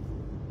ওয়েটা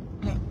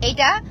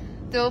এইটা।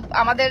 তো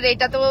আমাদের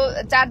এটা তো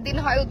 4 দিন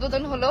হয়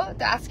উদ্বোধন হলো।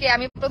 তো আজকে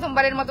আমি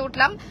প্রথমবারের মতো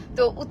উঠলাম।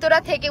 তো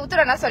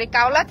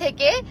কাওলা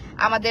থেকে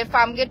আমাদের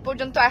ফার্মগেট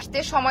পর্যন্ত আসতে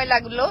সময়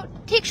লাগলো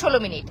ঠিক 16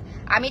 মিনিট।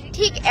 আমি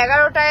ঠিক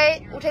 11টায়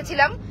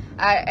উঠেছিলাম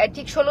আর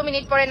ঠিক 16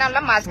 মিনিট পরে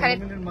নামলাম।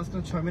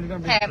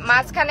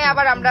 মাঝখানে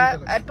আবার আমরা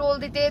টোল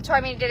দিতে 6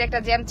 মিনিটের একটা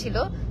জ্যাম ছিল।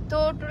 তো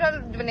টোটাল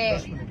মানে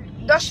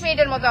 10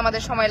 মিনিটের মতো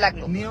আমাদের সময়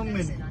লাগলো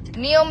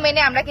নিয়ম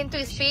মেনে আমরা কিন্তু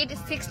স্পিড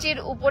 60-র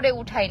উপরে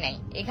উঠাই নাই।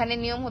 এখানে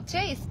নিয়ম হচ্ছে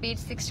স্পিড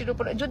 60-র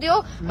উপরে, যদিও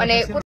মানে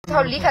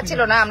কোথাও লেখা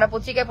ছিল না, আমরা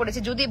পত্রিকায় পড়েছি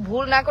যদি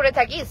ভুল না করে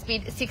থাকি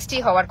স্পিড 60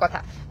 হওয়ার কথা।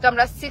 তো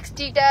আমরা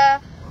 60টা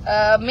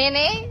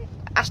মেনে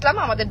আসলাম,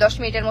 আমাদের 10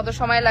 মিনিটের মতো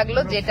সময় লাগলো।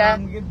 যেটা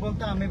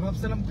বলতে আমি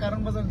ভাবছিলাম কারণ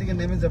বাজার দিকে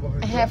নেমে যাব।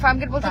 হ্যাঁ,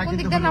 ফার্মগেট বলতে কোন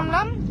দিক দিয়ে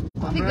নামলাম?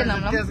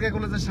 তেজগাঁ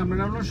কলেজের সামনে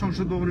নামলাম,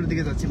 সংসদ ভবনের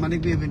দিকে যাচ্ছি, মানিক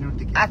বি এভিনিউর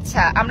দিকে।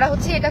 আচ্ছা, আমরা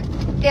হচ্ছে এটা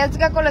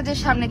তেজগাঁ কলেজের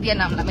সামনে দিয়ে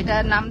নামলাম। এটা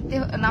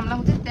নামলাম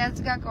হচ্ছে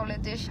তেজগাঁ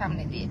কলেজের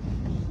সামনে দিয়ে।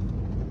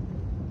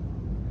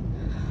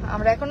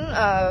 আমরা এখন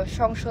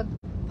সংসদ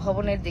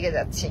ভবনের দিকে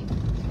যাচ্ছি।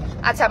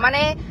 আচ্ছা,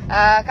 মানে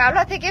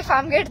কারলা থেকে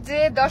ফার্মগেট যে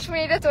 10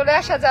 মিনিটে চলে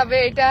আসা যাবে,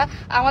 এটা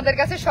আমাদের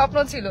কাছে স্বপ্ন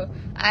ছিল।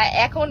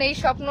 এখন এই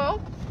স্বপ্ন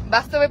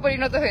বাস্তবে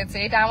পরিণত হয়েছে।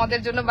 এটা আমাদের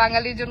জন্য,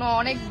 বাঙালির জন্য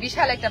অনেক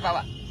বিশাল একটা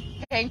পাওয়া।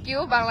 থ্যাংক ইউ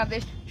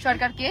বাংলাদেশ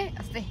সরকারকে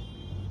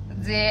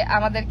যে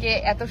আমাদেরকে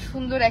এত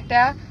সুন্দর একটা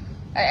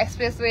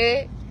এক্সপ্রেসওয়ে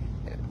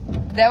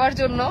দেওয়ার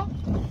জন্য।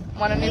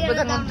 মাননীয়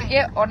প্রধানমন্ত্রীকে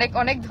অনেক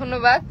অনেক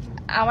ধন্যবাদ।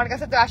 আমার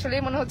কাছে তো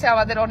আসলেই মনে হচ্ছে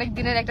আমাদের অনেক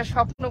দিনের একটা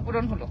স্বপ্ন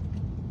পূরণ হলো।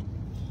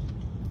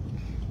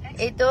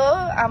 এই তো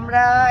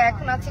আমরা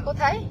এখন আছি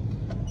কোথায়?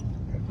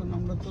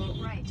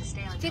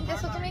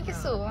 চিন্তেছো তুমি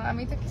কিছু?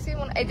 আমি তো কিছুই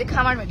মনে, এই যে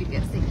খামার মেডিতে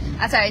আছি।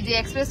 আচ্ছা, এই যে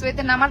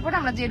এক্সপ্রেসওয়েতে নামার পর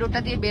আমরা যে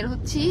রোডটা দিয়ে বের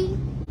হচ্ছি,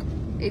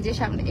 এই যে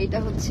সামনে, এটা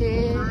হচ্ছে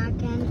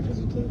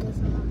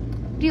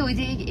ওই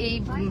যে এই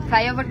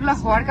ফ্লাইওভার গুলো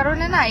হওয়ার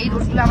কারণে না এই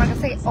রোড গুলো আমার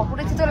কাছে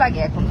অপরিচিত লাগে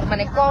এখন।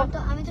 মানে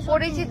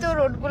পরিচিত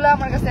রোড গুলো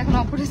আমার কাছে এখন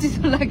অপরিচিত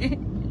লাগে।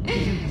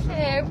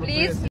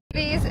 প্লিজ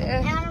প্লিজ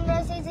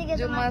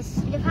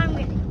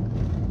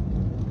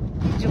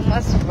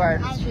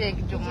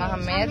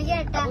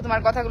আপু,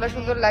 তোমার কথাগুলো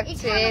সুন্দর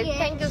লাগছে।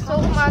 থ্যাংক ইউ সো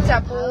মাচ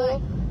আপু।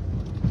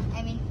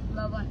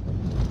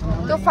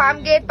 তো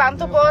ফার্মগেট,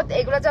 পান্থপথ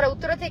এগুলো যারা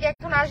উত্তরা থেকে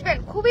এখন আসবেন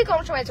খুবই কম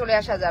সময় চলে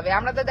আসা যাবে।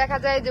 আমরা তো দেখা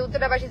যায় যে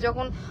উত্তরাবাসী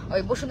যখন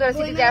ওই বসুন্ধরা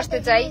সিটিতে আসতে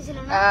চাই,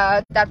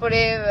 তারপরে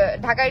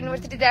ঢাকা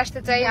ইউনিভার্সিটিতে আসতে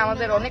চাই,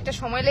 আমাদের অনেকটা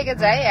সময় লেগে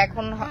যায়।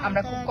 এখন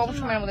আমরা খুব কম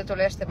সময়ের মধ্যে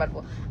চলে আসতে পারবো।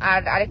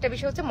 আর আরেকটা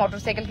বিষয় হচ্ছে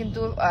মোটরসাইকেল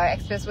কিন্তু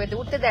এক্সপ্রেসওয়েতে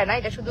উঠতে দেয় না।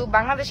 এটা শুধু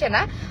বাংলাদেশে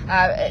না,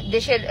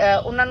 দেশের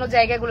অন্যান্য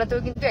জায়গাগুলোতেও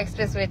কিন্তু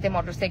এক্সপ্রেসওয়েতে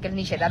মোটরসাইকেল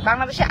নিষেধ। আর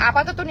বাংলাদেশে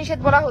আপাতত নিষেধ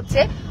বলা হচ্ছে,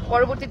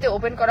 পরবর্তীতে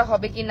ওপেন করা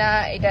হবে কিনা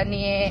এটা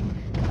নিয়ে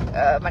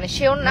মানে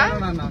শিওর না।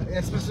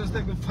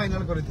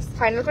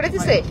 ফাইনাল করে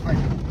দিছে।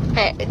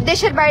 হ্যাঁ,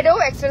 দেশের বাইরেও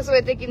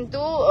এক্সপ্রেসওয়েতে কিন্তু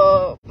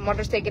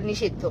মোটরসাইকেল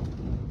নিষিদ্ধ।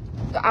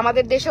 তো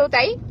আমাদের দেশেও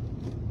তাই,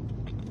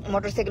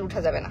 মোটরসাইকেল উঠা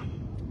যাবে না।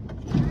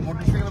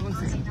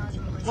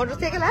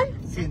 মোটরসাইকেল আর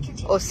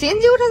ও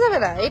সিএনজি উঠা যাবে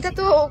না? এটা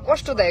তো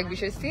কষ্টদায়ক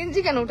বিষয়। সিএনজি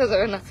কেন উঠা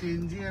যাবে না?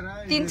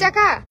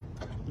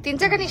 তিন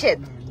চাকা নিষেধ।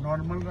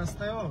 নরমাল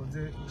রাস্তায়ও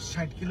যে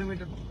 60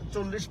 কিলোমিটার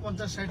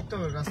 40-50-60 তো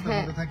রাস্তার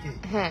মধ্যে থাকে,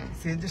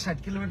 সিএনজি 60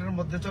 কিলোমিটারের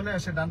মধ্যে চলে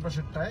আসে ডান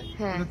পাশেরটায়,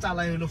 কিন্তু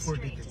চালায় হলো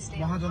 40 তে,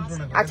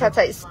 মহাযন্ত্রণা। আচ্ছা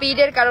আচ্ছা,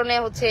 স্পিডের কারণে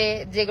হচ্ছে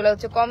যেগুলো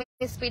হচ্ছে কম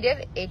স্পিডের,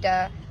 এটা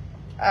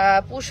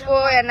পুষ্প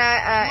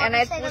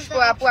এনায়েত পুষ্প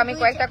আপু, আমি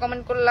কয়েকটা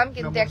কমেন্ট করলাম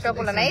কিন্তু একটাও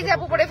বললাম না। এই যে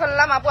আপু পড়ে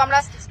ফেললাম। আপু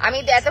আমি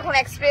এতক্ষণ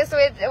এক্সপ্রেস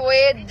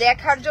ওয়ে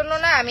দেখার জন্য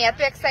না, আমি এত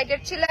এক্সাইটেড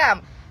ছিলাম,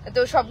 তো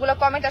সবগুলো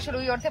কমেন্ট আসলে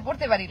ওই অর্থে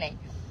পড়তে পারি নাই।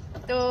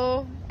 তো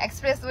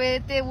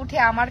এক্সপ্রেসওয়েতে উঠে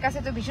আমার কাছে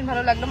তো ভীষণ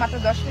ভালো লাগলো। মাত্র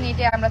 10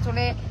 মিনিটে আমরা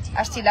চলে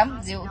আসছিলাম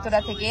যে উত্তরা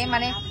থেকে,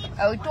 মানে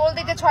ওই টোল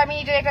দিতে 6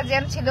 মিনিটের একটা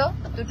জ্যাম ছিল,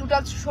 তো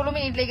টোটাল 16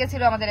 মিনিট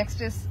লেগেছিল আমাদের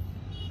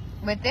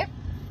এক্সপ্রেসওয়েতে।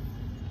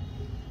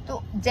 তো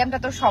জ্যামটা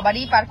তো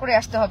সবারই পার করে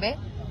আসতে হবে।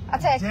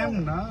 আচ্ছা,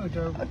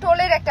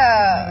 টোলের একটা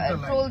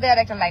টোল দেওয়ার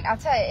একটা লাইন।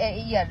 আচ্ছা,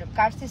 ইয়ার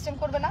কার্ড সিস্টেম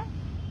করবে না?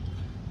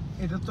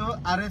 এটা তো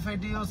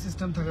আরএফআইডিও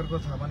সিস্টেম থাকার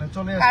কথা, মানে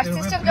চলে আসবে। কার্ড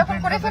সিস্টেম যখন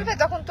করে ফেলবে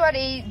তখন তো আর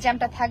এই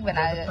জ্যামটা থাকবে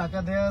না। টাকা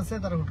দেয়া আছে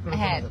তারা হুট করে।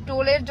 হ্যাঁ,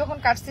 টোলের যখন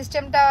কার্ড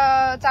সিস্টেমটা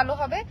চালু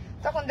হবে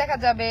তখন দেখা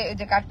যাবে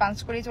যে কার্ড পাঞ্চ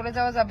করে চলে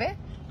যাওয়া যাবে,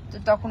 তো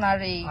তখন আর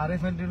এই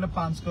আরএফআইডি হলে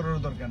পাঞ্চ করার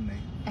দরকার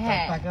নেই।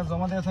 হ্যাঁ, টাকা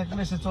জমা দেওয়া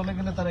থাকলে সে চলে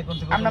গেলে তার অ্যাকাউন্ট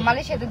থেকে। আমরা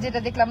মালয়েশিয়াতে যেটা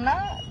দেখলাম না,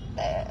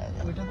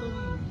 ওইটা তো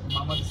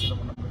মামা দিছিল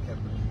মনে হয়, খেয়াল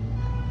করি।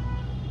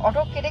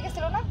 অটো কেটে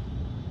গেছিল না,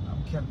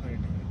 আমি খেয়াল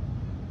করিনি।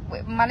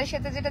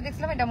 মালয়েশিয়াতে যেটা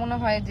দেখছিলাম এটা মনে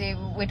হয় যে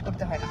ওয়েট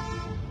করতে হয় না,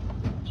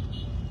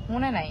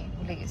 মনে নাই,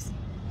 ভুলে গেছি।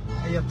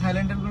 এই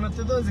থাইল্যান্ডের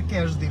গুলোতে তো যে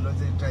ক্যাশ দিল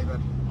যে ড্রাইভার।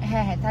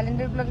 হ্যাঁ হ্যাঁ,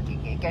 থাইল্যান্ডের গুলোতে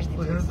ক্যাশ দিল।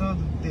 ওখানে তো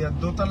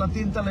দোতলা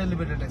 3তলা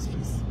এলিভেটেড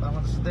এক্সপ্রেস,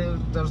 আমাদের সাথে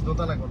জাস্ট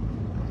দোতলা করলো,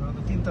 ওখানে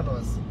তো 3তলা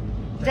আছে।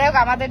 যাই হোক,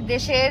 আমাদের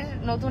দেশের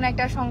নতুন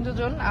একটা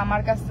সংযোজন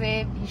আমার কাছে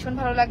ভীষণ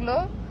ভালো লাগলো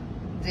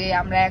যে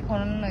আমরা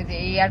এখন যে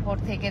এয়ারপোর্ট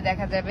থেকে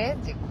দেখা যাবে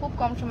যে খুব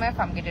কম সময়ে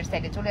ফার্মগেটের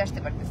সাইডে চলে আসতে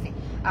পারতেছি।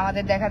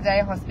 আমাদের দেখা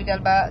যায় হসপিটাল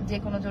বা যে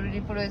কোনো জরুরি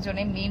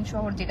প্রয়োজনে মেইন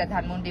শহর যেটা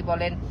ধানমন্ডি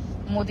বলেন,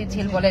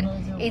 মতিঝিল বলেন,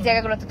 এই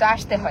জায়গাগুলোতে তো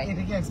আসতে হয়।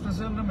 এটা কি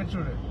এক্সপ্রেসওয়ে না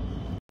মেট্রো রেল?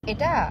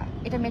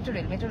 এটা মেট্রো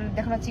রেল।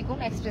 দেখো না চিকুন,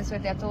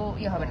 এক্সপ্রেসওয়েতে এত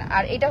ইয়ে হবে না।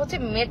 আর এটা হচ্ছে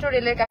মেট্রো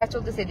রেলের কাজ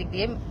চলতেছে এদিক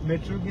দিয়ে,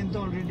 মেট্রো কিন্তু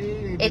অলরেডি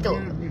এই তো।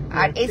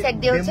 আর এই সাইড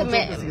দিয়ে হচ্ছে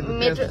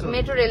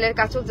মেট্রো রেলের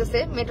কাজ চলতেছে।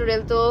 মেট্রো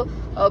রেল তো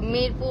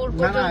মিরপুর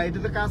পর্যন্ত। না, এটা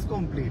তো কাজ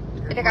কমপ্লিট।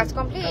 এটা কাজ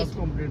কমপ্লিট,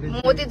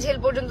 মতিঝিল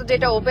পর্যন্ত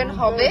যেটা ওপেন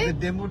হবে,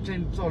 ডেমো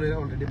ট্রেন চলে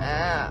অলরেডি,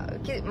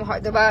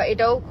 হয়তো বা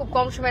এটাও খুব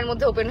কম সময়ের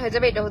মধ্যে ওপেন হয়ে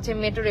যাবে। এটা হচ্ছে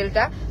মেট্রো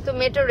রেলটা। তো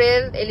metro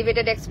rail,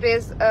 elevated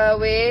express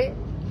way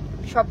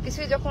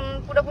সবকিছুই যখন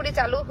পুরোপুরি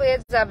চালু হয়ে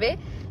যাবে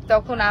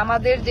তখন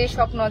আমাদের যে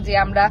স্বপ্ন যে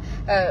আমরা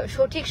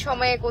সঠিক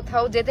সময়ে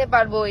কোথাও যেতে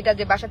পারবো, এটা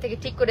যে বাসা থেকে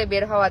ঠিক করে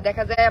বের হওয়া,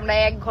 দেখা যায় আমরা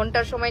 1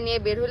 ঘন্টার সময় নিয়ে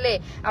বের হলে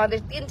আমাদের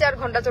 3-4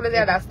 ঘন্টা চলে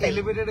যায় রাস্তায়।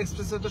 এলিভেটেড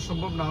এক্সপ্রেসে তো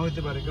সম্ভব না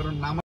হতে পারে, কারণ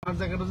নামার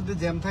জায়গাটা যদি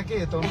জ্যাম থাকে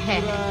তখন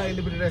পুরো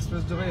এলিভেটেড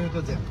এক্সপ্রেস জোড়াই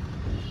হয়তো জ্যাম,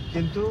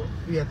 কিন্তু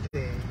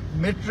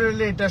মেট্রো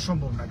রেলে এটা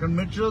সম্ভব না, কারণ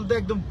মেট্রো রেল তো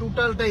একদম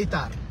টোটালটাই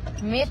তার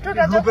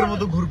মেট্রোটা গ্রুপের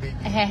মতো ঘুরবে।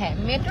 হ্যাঁ,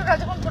 মেট্রোটা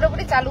যখন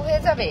পুরোপুরি চালু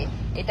হয়ে যাবে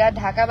এটা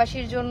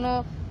ঢাকাবাসীর জন্য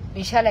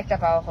বিশাল একটা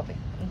পাওয়া হবে,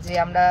 যে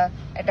আমরা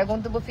একটা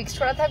গন্তব্য ফিক্সড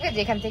করা থাকবে যে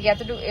এখান থেকে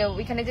এতটুকু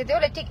ওইখানে যেতে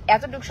হলে ঠিক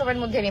এতটুকু সময়ের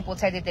মধ্যে আমি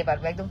পৌঁছায় যেতে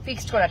পারবো, একদম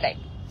ফিক্সড করা টাইম।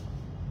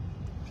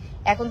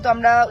 এখন তো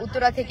আমরা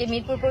উত্তরা থেকে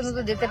মিরপুর পর্যন্ত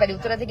যেতে পারি,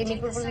 উত্তরা থেকে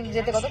মিরপুর পর্যন্ত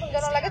যেতে কতক্ষণ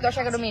যেন লাগে,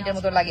 10-11 মিনিটের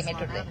মতো লাগে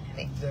মেট্রোতে।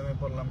 জ্যামে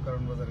পড়লাম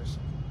কারণ বাজারে এসে।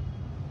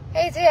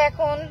 এই যে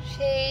এখন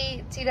সেই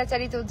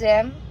চিরাচারিত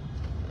জ্যাম,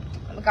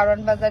 কারণ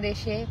বাজার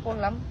এসে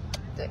পড়লাম,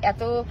 তো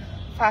এত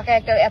ফাঁকা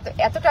একটা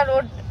এতটা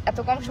রোড এত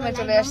কম সময়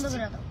চলে আসছে।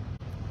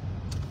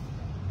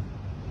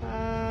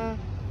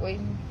 ওই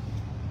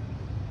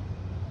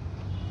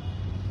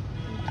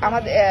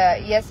আমাদের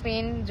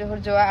ইয়াসমিন জোহর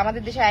জোয়া,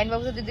 আমাদের দেশে আইন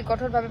ব্যবস্থা যদি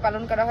কঠোরভাবে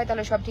পালন করা হয়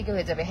তাহলে সব ঠিক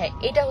হয়ে যাবে। হ্যাঁ,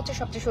 এটা হচ্ছে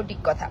সবচেয়ে সঠিক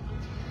কথা।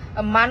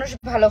 মানুষ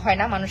ভালো হয়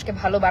না, মানুষকে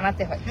ভালো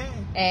বানাতে হয়।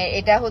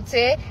 এটা হচ্ছে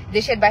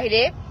দেশের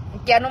বাইরে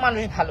কেন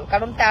মানুষ ভালো,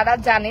 কারণ তারা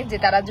জানে যে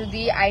তারা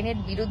যদি আইনের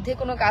বিরুদ্ধে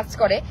কোনো কাজ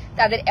করে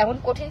তাদের এমন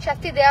কঠিন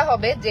শাস্তি দেওয়া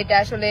হবে যেটা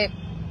আসলে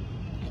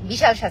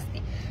বিশাল শাস্তি,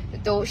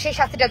 তো সেই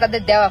শাস্তিটা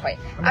তাদের দেওয়া হয়।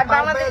 আর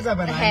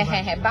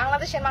হ্যাঁ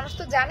বাংলাদেশের মানুষ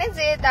তো জানে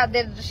যে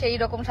তাদের সেই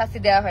রকম শাস্তি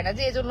দেওয়া হয় না,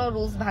 যে এজন্য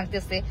রুলস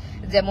ভাঙতেছে,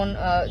 যেমন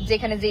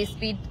যেখানে যে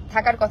স্পিড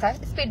থাকার কথা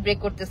স্পিড ব্রেক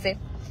করতেছে,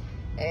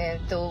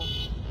 তো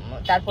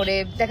তারপরে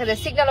দেখা যায়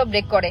সিগন্যালও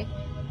ব্রেক করে।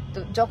 তো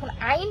যখন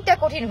আইনটা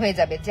কঠিন হয়ে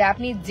যাবে, যে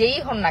আপনি যেই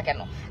হন না কেন,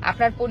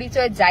 আপনার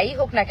পরিচয় যাই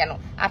হোক না কেন,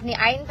 আপনি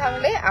আইন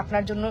ভাঙলে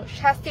আপনার জন্য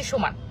শাস্তি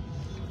সমান,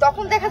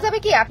 তখন দেখা যাবে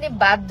কি আপনি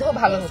বাধ্য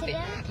ভালো হতে,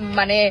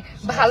 মানে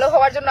ভালো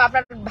হওয়ার জন্য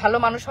আপনার ভালো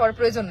মানুষ হওয়ার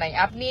প্রয়োজন নাই,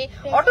 আপনি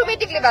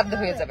অটোমেটিকলি বাধ্য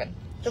হয়ে যাবেন।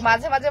 তো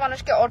মাঝে মাঝে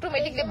মানুষকে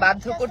অটোমেটিকলি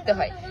বাধ্য করতে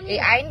হয়, এই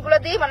আইনগুলো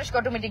দিয়ে মানুষকে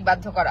অটোমেটিক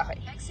বাধ্য করা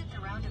হয়।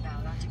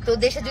 তো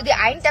দেশে যদি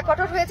আইনটা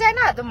কঠোর হয়ে যায়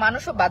না, তো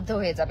মানুষও বাধ্য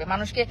হয়ে যাবে,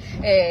 মানুষকে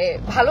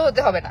ভালো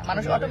হতে হবে না,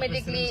 মানুষ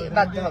অটোমেটিকলি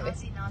বাধ্য হবে।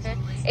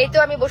 এই তো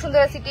আমি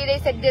বসুন্ধরা সিটির এই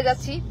সাইড দিয়ে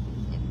যাচ্ছি,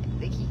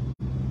 দেখি,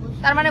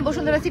 তার মানে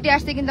বসুন্ধরা সিটি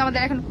আসতে কিন্তু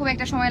আমাদের এখন খুব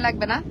একটা সময়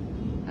লাগবে না,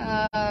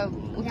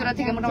 উত্তরা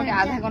থেকে মোটামুটি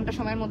আধা ঘন্টা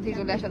সময়ের মধ্যেই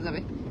চলে আসা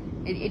যাবে।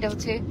 এটা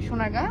হচ্ছে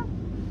সোনারগাঁ,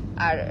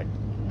 আর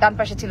ডান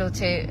পাশে ছিল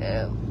হচ্ছে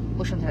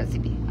বসুন্ধরা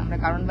সিটি। আমরা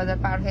কারণ বাজার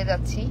পার হয়ে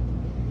যাচ্ছি।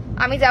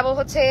 আমি যাব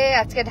হচ্ছে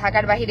আজকে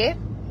ঢাকার বাহিরে,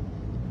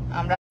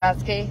 আমরা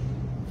আজকে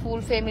ফুল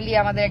ফ্যামিলি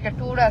আমাদের একটা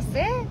ট্যুর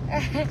আছে,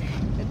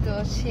 তো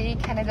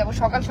সেইখানে যাব।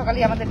 সকাল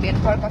সকালই আমাদের বের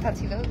হওয়ার কথা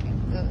ছিল,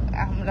 কিন্তু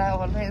আমরা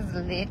অলওয়েজ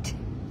লেট,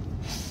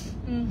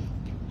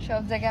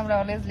 সব জায়গায় আমরা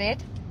অলওয়েজ লেট।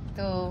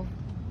 তো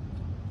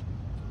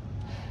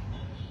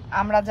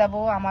আমরা যাব,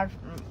 আমার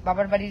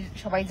বাবার বাড়ির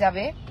সবাই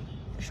যাবে,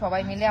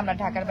 সবাই মিলে আমরা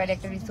ঢাকার বাইরে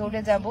একটা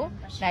রিসোর্টে যাব,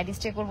 নাইট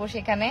স্টে করবো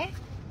সেখানে।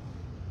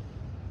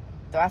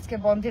 তো আজকে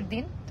বন্ধের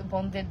দিন, তো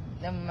বন্ধের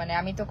মানে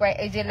আমি তো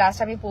এই যে লাস্ট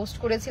আমি পোস্ট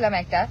করেছিলাম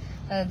একটা,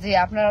 যে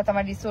আপনারা তো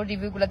আমার রিসোর্ট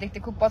রিভিউ গুলা দেখতে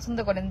খুব পছন্দ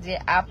করেন, যে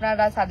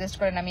আপনারা সাজেস্ট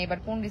করেন আমি এবার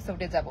কোন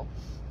রিসোর্টে যাব।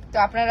 তো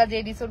আপনারা যে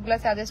রিসোর্ট গুলা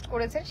সাজেস্ট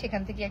করেছেন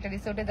সেখান থেকে একটা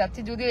রিসোর্টে যাচ্ছি।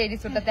 যদিও এই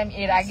রিসোর্টটাতে আমি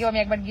এর আগেও আমি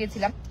একবার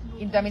গিয়েছিলাম,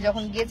 কিন্তু আমি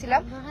যখন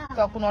গিয়েছিলাম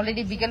তখন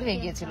অলরেডি বিকেল হয়ে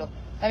গিয়েছিল,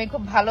 আমি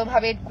খুব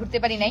ভালোভাবে ঘুরতে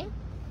পারি নাই।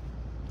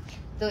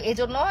 তো এই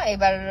জন্য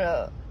এবার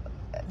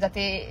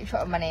যাতে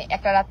মানে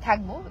একটা রাত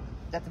থাকবো,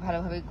 যাতে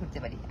ভালোভাবে ঘুরতে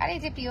পারি। আর এই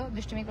যে প্রিয়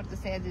দুষ্টুমি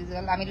করতেছে,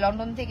 আমি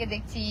লন্ডন থেকে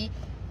দেখছি।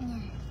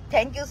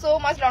 Thank you so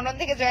much London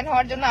থেকে জয়েন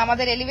হওয়ার জন্য।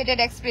 আমাদের এলিভেটেড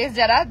এক্সপ্রেস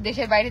যারা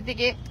দেশের বাইরে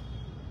থেকে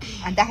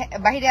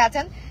বাহিরে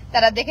আছেন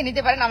তারা দেখে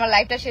নিতে পারেন, আমার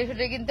লাইভটা শেষ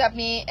হলে কিন্তু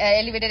আপনি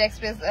এলিভেটেড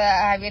এক্সপ্রেস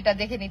হাইওয়েটা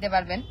দেখে নিতে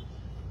পারবেন।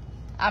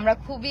 আমরা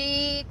খুবই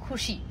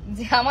খুশি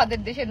যে আমাদের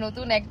দেশে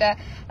নতুন একটা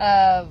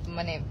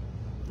মানে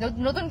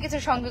নতুন কিছু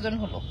সংযোজন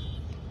হলো।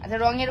 আচ্ছা,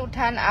 রঙের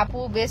উঠান আপু,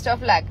 best of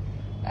luck.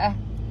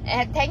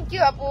 Thank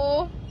you আপু।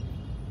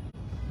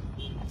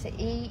 আচ্ছা,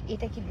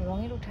 এটা কি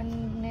রঙের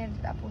উঠানের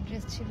আপু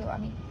ড্রেস ছিল?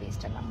 আমি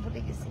পেজটার নাম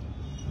ভুলে গেছি,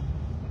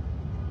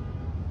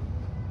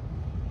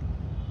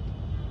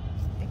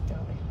 দেখতে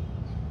হবে।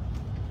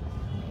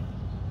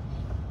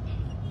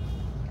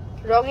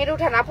 রঙের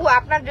উঠান আপু,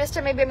 আপনার ড্রেসটা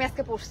মেবি আমি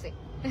আজকে পরছি।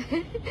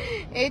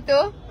 এই তো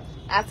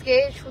আজকে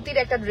সুতির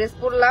একটা ড্রেস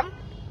পরলাম,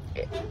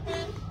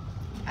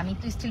 আমি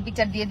একটু স্টিল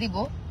পিকচার দিয়ে দিব।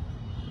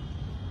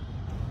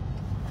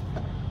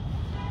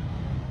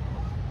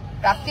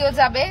 প্রাপ্তিও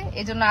যাবে,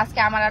 এই জন্য আজকে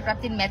আমার আর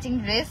প্রাপ্তির ম্যাচিং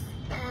ড্রেস,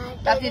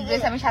 প্রাপ্তির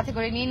ড্রেস আমি সাথে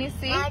করে নিয়ে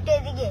নিচ্ছি।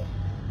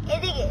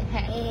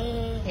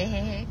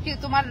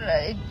 তোমার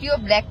প্রিয়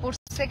ব্ল্যাক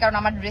পরছে, কারণ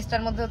আমার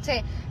ড্রেসটার মধ্যে হচ্ছে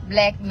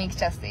ব্ল্যাক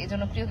মিক্সড আছে, এই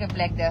জন্য প্রিয়কে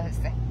ব্ল্যাক দেওয়া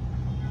হয়েছে।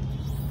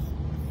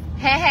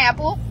 হ্যাঁ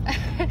আপু,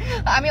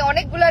 আমি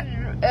অনেকগুলা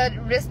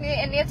ড্রেস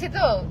নিয়েছি,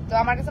 তো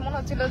আমার কাছে মনে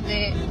হচ্ছিল যে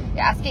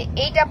আজকে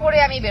এইটা পরে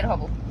আমি বের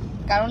হব,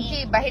 কারণ কি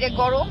বাহিরে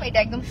গরম, এটা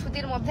একদম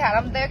সুতির মধ্যে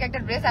আরামদায়ক একটা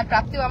ড্রেস, আর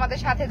প্রাপ্তিও আমাদের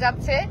সাথে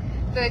যাচ্ছে,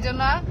 তো এই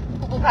জন্য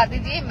ফুপু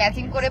ভাতিজি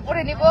ম্যাচিং করে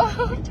পরে নিব,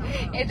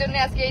 এই জন্য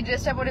আজকে এই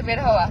ড্রেসটা পরে বের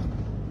হওয়া।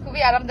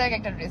 খুবই আরামদায়ক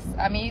একটা ড্রেস,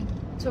 আমি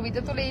ছবিতে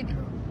তুলে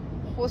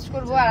পোস্ট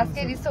করবো। আর আজকে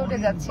রিসোর্টে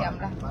যাচ্ছি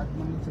আমরা।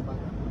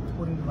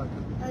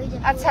 ওই যে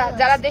আচ্ছা,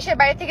 যারা দেশের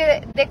বাইরে থেকে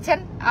দেখছেন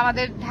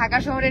আমাদের ঢাকা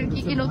শহরের কি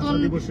কি নতুন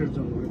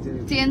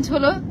চেঞ্জ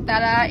হলো,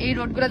 তারা এই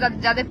রোডগুলো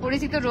যাদের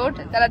পরিচিত রোড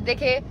তারা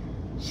দেখে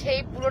সেই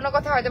পুরনো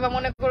কথা হয়তো বা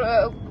মনে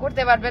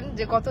করতে পারবেন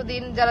যে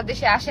কতদিন যারা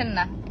দেশে আসেন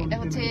না। এটা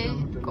হচ্ছে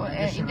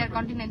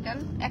ইন্টারকন্টিনেন্টাল।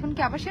 এখন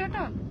কি আবার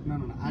শেরাটন?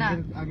 না,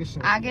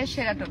 আগের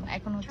শেরাটন,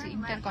 এখন হচ্ছে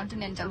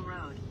ইন্টারকন্টিনেন্টাল।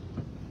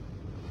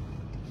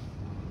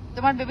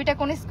 তোমার বেবিটা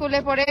কোন স্কুলে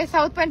পড়ে?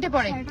 সাউথ পয়েন্টে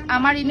পড়ে।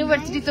 আমার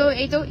ইউনিভার্সিটি তো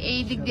এই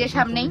দিক দিয়ে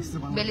সামনেই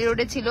বেলি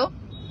রোডে ছিল।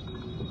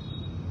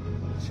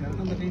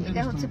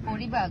 এটা হচ্ছে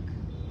পরিবাগ,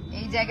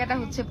 এই জায়গাটা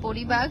হচ্ছে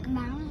পরিবাগ।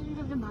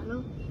 ভালো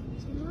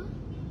ছিল।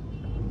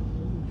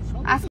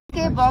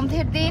 আজকে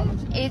বন্ধের দিন,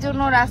 এই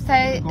জন্য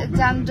রাস্তায়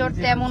যানজট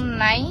তেমন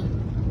নাই।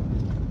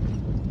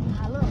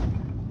 ভালো।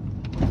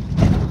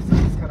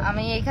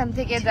 আমি এখান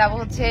থেকে যাব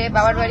হচ্ছে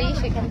বাবার বাড়ি,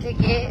 সেখান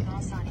থেকে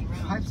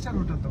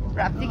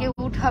প্রাপ্তিকে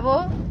উঠাবো,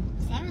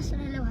 সেমিস্টার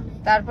হলে ভালো।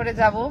 তারপরে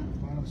যাব।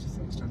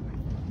 সেমিস্টার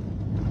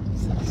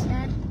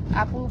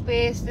আপু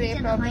পেজে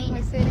প্রবলেম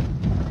হয়েছে,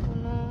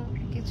 কোনো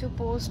কিছু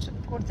পোস্ট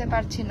করতে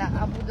পারছি না,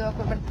 আপু দোয়া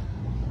করবেন।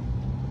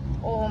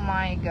 ও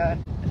মাই গড,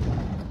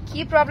 কি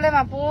প্রবলেম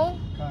আপু?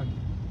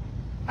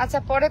 আচ্ছা,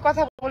 পরে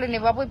কথা বলে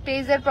নেব আপু।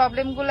 পেজের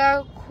প্রবলেম গুলা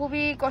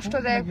খুবই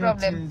কষ্টদায়ক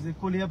প্রবলেম।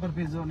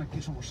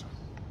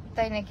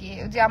 তাই নাকি?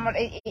 যে আমার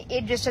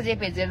এই ড্রেসটা যে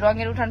পেজের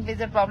রঙের উঠান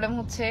পেজের প্রবলেম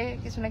হচ্ছে,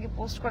 কিছু নাকি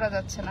পোস্ট করা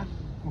যাচ্ছে না।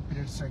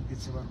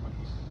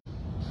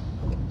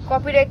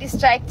 কপিরাইট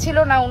স্ট্রাইক ছিল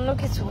না অন্য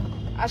কিছু।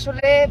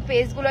 আসলে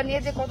পেজগুলো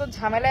নিয়ে যে কত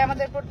ঝামেলায়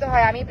আমাদের পড়তে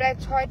হয়। আমি প্রায়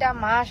 6টা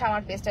মাস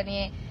আমার পেজটা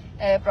নিয়ে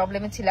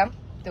প্রবলেমে ছিলাম।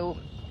 তো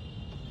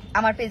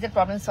আমার পেজের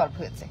প্রবলেম সলভ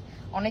হয়েছে।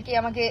 অনেকেই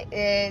আমাকে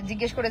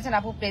জিজ্ঞেস করেছেন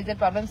আপু পেজের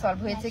প্রবলেম সলভ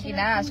হয়েছে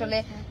কিনা। আসলে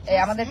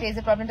আমাদের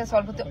পেজের প্রবলেমটা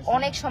সলভ হতে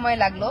অনেক সময়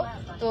লাগলো।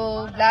 তো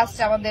লাস্ট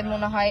আমাদের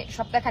মনে হয়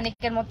সপ্তাহখানিক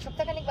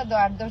বা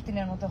 8-10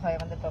 দিনের মতো হয়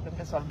আমাদের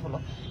প্রবলেমটা সলভ হলো।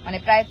 মানে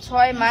প্রায়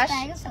 6 মাস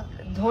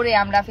ধরে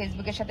আমরা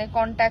ফেসবুকের সাথে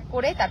কন্ট্যাক্ট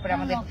করে তারপরে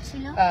আমাদের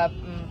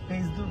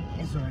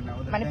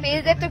মানে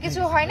পেজের তো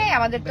কিছু হয় নাই,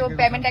 আমাদের তো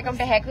পেমেন্ট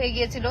অ্যাকাউন্টটা হ্যাক হয়ে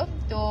গিয়েছিল।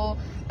 তো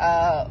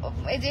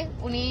এই যে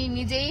উনি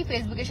নিজেই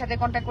ফেসবুকের সাথে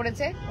কন্ট্যাক্ট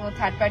করেছে, তো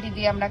থার্ড পার্টি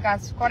দিয়ে আমরা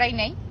কাজ করাই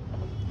নাই।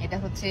 এটা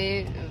হচ্ছে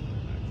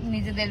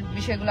নিজেদের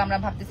বিষয়গুলো আমরা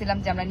ভাবতেছিলাম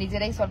যে আমরা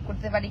নিজেরাই সলভ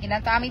করতে পারি কিনা।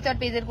 তো আমি তো আর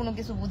পেজের কোনো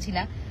কিছু বুঝি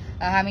না,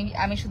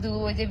 আমি শুধু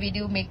ওই যে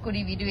ভিডিও মেক করি,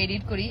 ভিডিও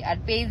এডিট করি, আর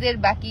পেজের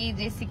বাকি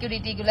যে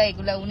সিকিউরিটি গুলা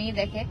এগুলা উনিই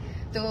দেখে।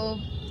 তো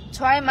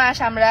 6 মাস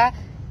আমরা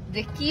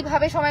যে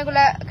কিভাবে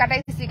সময়গুলা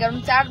কাটাইছি, কারণ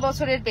 4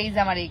 বছরের পেজ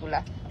আমার এইগুলা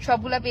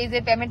সবগুলা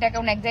পেজের পেমেন্ট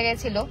অ্যাকাউন্ট এক জায়গায়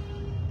ছিল।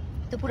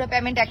 তো পুরো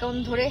পেমেন্ট অ্যাকাউন্ট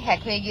ধরে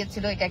হ্যাক হয়ে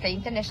গিয়েছিল। এটা একটা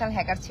ইন্টারন্যাশনাল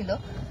হ্যাকার ছিল।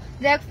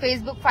 যাই হোক,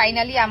 ফেসবুক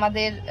ফাইনালি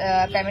আমাদের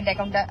পেমেন্ট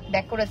অ্যাকাউন্টটা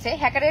ব্যাক করেছে।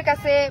 হ্যাকারের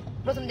কাছে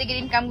প্রথম দিকের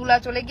ইনকাম গুলা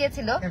চলে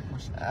গিয়েছিল,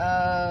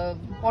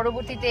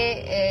 পরবর্তীতে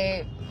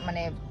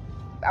মানে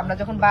আমরা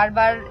যখন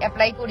বারবার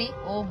অ্যাপ্লাই করি,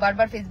 ও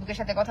বারবার ফেসবুকের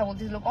সাথে কথা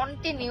বলতেছিল,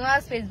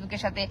 কন্টিনিউয়াস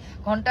ফেসবুকের সাথে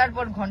ঘন্টার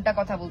পর ঘন্টা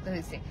কথা বলতে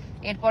হয়েছে।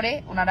 এরপরে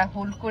ওনারা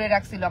হোল্ড করে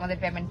রাখছিল আমাদের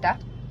পেমেন্টটা।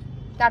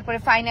 তারপরে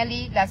ফাইনালি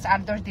লাস্ট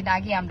 8-10 দিন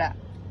আগে আমরা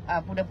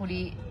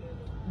পুরোপুরি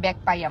ব্যাক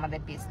পাই আমাদের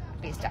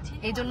পেজটা।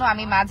 এই জন্য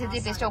আমি মাঝে যে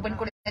পেজটা ওপেন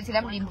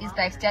করেছিলাম রিম্পিস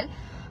লাইফস্টাইল,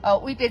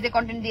 ওই পেজে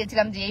কন্টেন্ট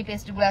দিয়েছিলাম যে এই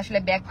পেজগুলো আসলে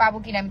ব্যাক পাবো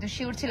কিনা, আমি তো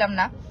শিওর ছিলাম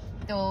না।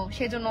 তো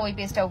সেজন্য ওই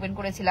পেজটা ওপেন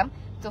করেছিলাম।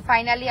 তো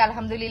ফাইনালি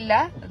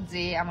আলহামদুলিল্লাহ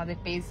যে আমাদের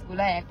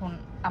পেজগুলো এখন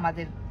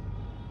আমাদের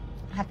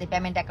হাতে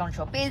পেমেন্ট অ্যাকাউন্ট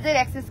সহ। পেজের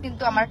অ্যাক্সেস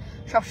কিন্তু আমার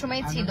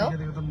সবসময় ছিল,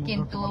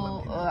 কিন্তু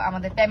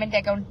আমাদের পেমেন্ট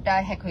অ্যাকাউন্টটা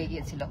হ্যাক হয়ে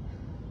গিয়েছিল।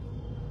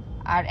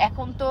 আর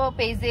এখন তো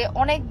পেজে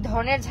অনেক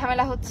ধরনের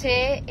ঝামেলা হচ্ছে।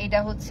 এটা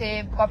হচ্ছে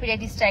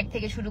কপিরাইট স্ট্রাইক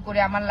থেকে শুরু করে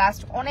আমার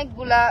লাস্ট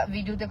অনেকগুলা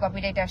ভিডিওতে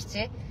কপিরাইট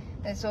আসছে।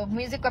 সো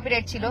মিউজিক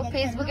কপিরাইট ছিল,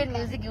 ফেসবুকের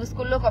মিউজিক ইউজ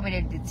করলেও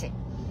কপিরাইট দিচ্ছে।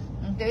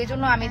 তো এই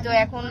জন্য আমি তো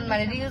এখন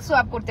মানে রিলসও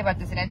আপ করতে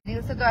পারতেছি না।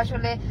 রিলসে তো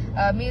আসলে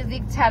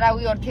মিউজিক ছাড়া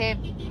ওই অর্থে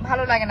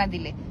ভালো লাগে না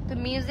দিলে, তো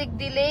মিউজিক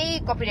দিলেই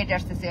কপিরাইট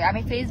আসতেছে।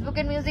 আমি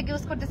ফেসবুকের মিউজিক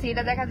ইউজ করতেছি,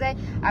 এটা দেখা যায়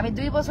আমি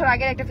 2 বছর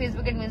আগের একটা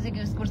ফেসবুকের মিউজিক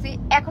ইউজ করছি,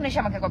 এখন এসে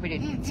আমাকে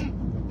কপিরাইট দিচ্ছে।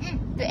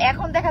 তো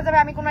এখন দেখা যাবে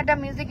আমি কোনো একটা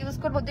মিউজিক ইউজ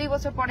করবো, 2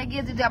 বছর পরে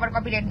গিয়ে যদি আবার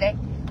কপিরাইট দেয়,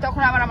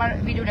 তখন আমার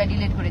ভিডিওটা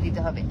ডিলিট করে দিতে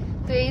হবে।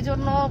 তো এই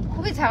জন্য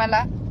খুবই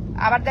ঝামেলা।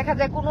 আবার দেখা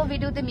যায় কোনো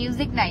ভিডিওতে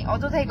মিউজিক নাই,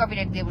 অযথাই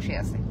কপিরাইট দিয়ে বসে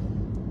আছে।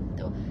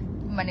 তো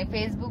মানে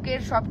ফেসবুকের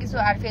সবকিছু,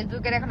 আর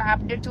ফেসবুকের এখন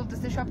আপডেট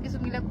চলতেছে, সবকিছু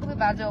মিলে খুবই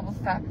বাজে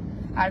অবস্থা।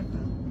 আর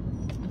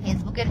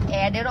ফেসবুকের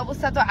অ্যাড এর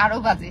অবস্থা তো আরো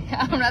বাজে।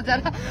 আমরা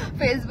যারা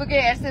ফেসবুকে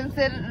অ্যাডসেন্স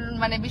এর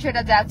মানে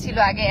বিষয়টা যা ছিল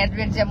আগে, অ্যাড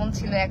রেট যেমন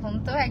ছিল, এখন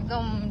তো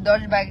একদম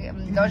 10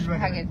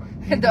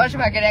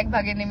 ভাগের 1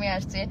 ভাগে নেমে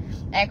আসছে।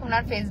 এখন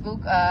আর ফেসবুক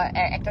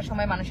একটা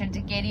সময় মানুষের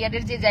যে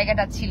ক্যারিয়ারের যে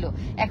জায়গাটা ছিল,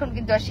 এখন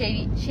কিন্তু আর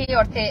সেই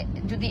অর্থে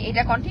যদি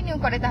এটা কন্টিনিউ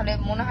করে তাহলে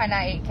মনে হয় না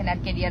এখানে আর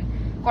ক্যারিয়ার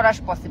করা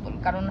পসিবল।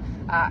 কারণ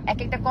এক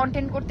একটা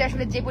কন্টেন্ট করতে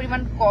আসলে যে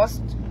পরিমাণ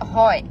কস্ট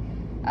হয়,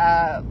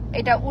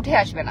 এটা উঠে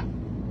আসবে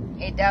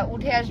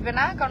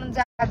না। কারণ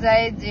দেখা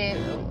যায় যে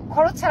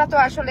খরচ ছাড়া তো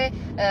আসলে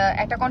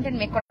একটা কন্টেন্ট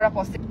মেক করা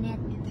পসিবল।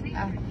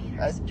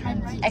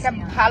 একটা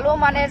ভালো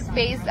মানের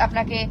পেজ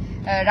আপনাকে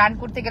রান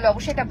করতে গেলে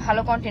অবশ্যই একটা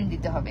ভালো কন্টেন্ট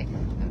দিতে হবে।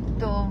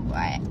 তো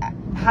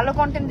ভালো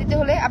কন্টেন্ট দিতে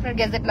হলে আপনার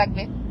গ্যাজেট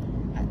লাগবে।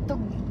 তো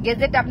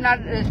গেজেট আপনার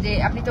যে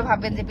আপনি তো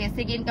ভাববেন যে পেজ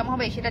থেকে ইনকাম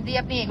হবে সেটা দিয়ে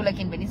আপনি এগুলো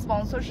কিনবেন,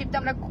 স্পন্সরশিপ তো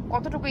আমরা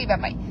কতটুকুই বা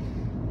পাই।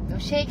 তো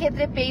সেই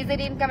ক্ষেত্রে পেজের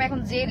ইনকাম এখন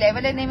যে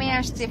লেভেলে নেমে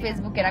আসছে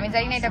ফেসবুকের, আমি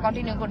জানি না এটা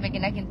কন্টিনিউ করবে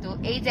কিনা, কিন্তু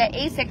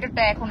এই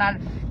সেক্টরটা এখন আর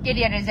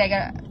কেরিয়ারের জায়গা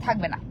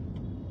থাকবে না।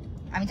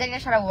 আমি জানি না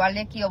সারা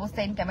ওয়ার্ল্ডে কি অবস্থা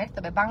ইনকামের,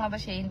 তবে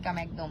বাংলাদেশে ইনকাম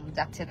একদম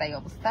যাচ্ছে তাই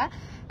অবস্থা।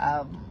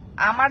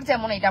 আমার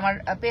যেমন এটা আমার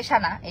পেশা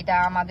না, এটা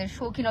আমাদের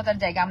শৌখিনতার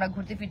জায়গা। আমরা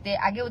ঘুরতে ফিরতে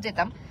আগেও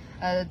যেতাম,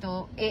 তো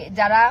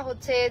যারা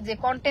হচ্ছে যে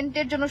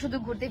কন্টেন্টের জন্য শুধু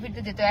ঘুরতে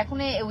ফিরতে যেত, এখন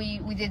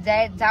ওই যে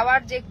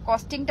যাওয়ার যে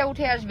কস্টিংটা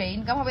উঠে আসবে,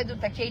 ইনকাম হবে দূর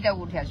থাক, সেইটাও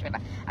উঠে আসবে না।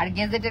 আর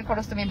গেজেটের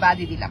খরচ তো আমি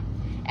বাদই দিলাম।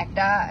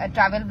 একটা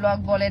ট্রাভেল ব্লগ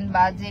বলেন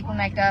বা যে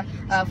কোনো একটা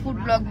ফুড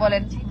ব্লগ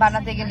বলেন,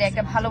 বানাতে গেলে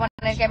একটা ভালো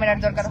মানের ক্যামেরার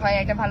দরকার হয়,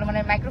 একটা ভালো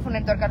মানের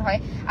মাইক্রোফোনের দরকার হয়।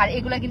 আর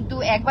এগুলা কিন্তু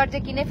একবার যে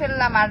কিনে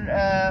ফেললাম আর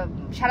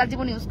সারা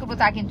জীবন ইউজ করবো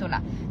তা কিন্তু না।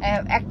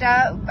 একটা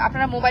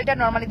আপনারা মোবাইলটা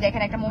নর্মালি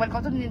দেখেন, একটা মোবাইল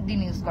কত দিন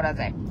ইউজ করা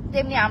যায়,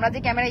 তেমনি আমরা যে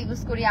ক্যামেরা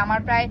ইউজ করি,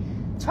 আমার প্রায়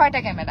 6টা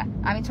ক্যামেরা,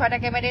 আমি 6টা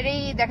ক্যামেরারই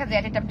দেখা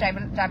যায়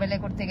ট্রাভেলে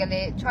করতে গেলে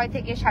 6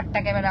 থেকে 7টা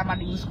ক্যামেরা আমার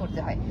ইউজ করতে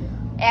হয়।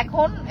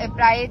 এখন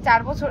প্রায়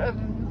 4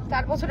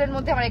 বছরের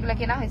মধ্যে আমার এগুলো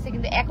কেনা হয়েছে,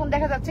 কিন্তু এখন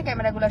দেখা যাচ্ছে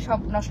ক্যামেরাগুলো সব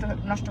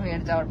নষ্ট হয়ে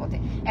যাওয়ার পথে।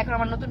 এখন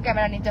আমার নতুন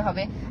ক্যামেরা নিতে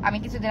হবে। আমি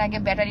কিছুদিন আগে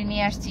ব্যাটারি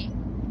নিয়ে আসছি,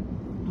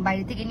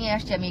 বাইরে থেকে নিয়ে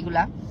আসছি আমি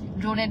এগুলা।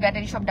 ড্রোনের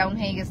ব্যাটারি সব ডাউন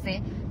হয়ে গেছে,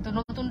 তো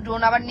নতুন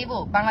ড্রোন আবার নিব।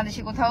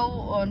 বাংলাদেশে কোথাও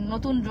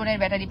নতুন ড্রোনের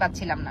ব্যাটারি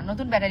পাচ্ছিলাম না,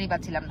 নতুন ব্যাটারি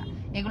পাচ্ছিলাম না,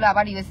 এগুলো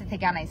আবার ইউএসএ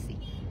থেকে আনাইছি।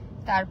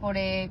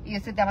 তারপরে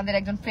ইউএসএ তে আমাদের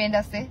একজন ফ্রেন্ড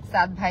আছে,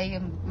 সাদ ভাই,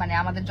 মানে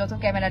আমাদের যত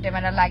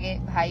ক্যামেরা লাগে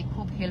ভাই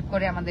খুব হেল্প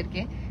করে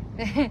আমাদেরকে।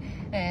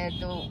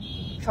 তো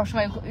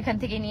সবসময় এখান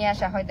থেকে নিয়ে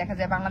আসা হয়। দেখা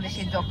যায়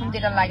বাংলাদেশে যখন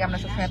যেটা লাগে আমরা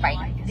সবসময় পাই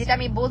না। যেটা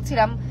আমি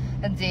বলছিলাম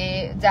যে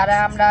যারা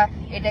আমরা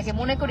এটাকে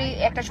মনে করি,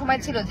 একটা সময়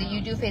ছিল যে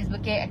ইউটিউব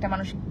ফেসবুকে একটা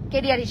মানুষ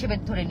কেরিয়ার হিসেবে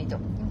ধরে নিত,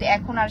 কিন্তু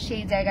এখন আর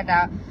সেই জায়গাটা,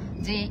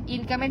 যে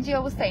ইনকামের যে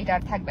অবস্থা, এটা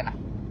আর থাকবে না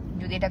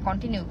যদি এটা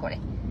কন্টিনিউ করে।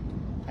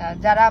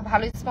 যারা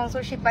ভালো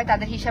স্পন্সরশিপ পায়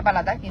তাদের হিসাব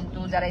আলাদা, কিন্তু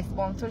যারা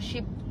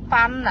স্পন্সরশিপ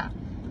পান না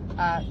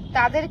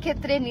তাদের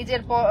ক্ষেত্রে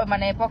নিজের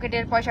মানে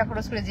পকেটের পয়সা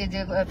খরচ করে যে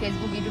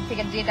ফেসবুক ইউটিউব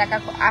থেকে যে টাকা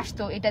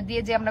আসতো, এটা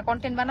দিয়ে যে আমরা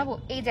কন্টেন্ট বানাবো,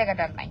 এই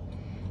জায়গাটা নাই।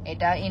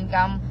 এটা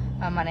ইনকাম,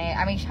 মানে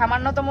আমি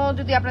সামান্যতম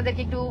যদি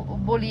আপনাদেরকে একটু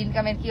বলি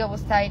ইনকামের কি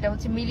অবস্থা, এটা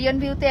হচ্ছে মিলিয়ন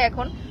ভিউতে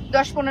এখন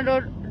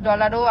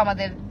 $10-15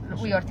 আমাদের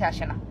ওই অর্থে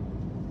আসে না।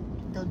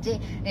 তো যে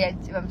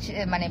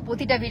মানে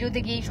প্রতিটা ভিডিওতে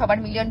কি সবার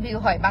মিলিয়ন ভিউ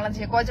হয়?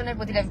 বাংলাদেশে কয়জনের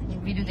প্রতিটা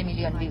ভিডিওতে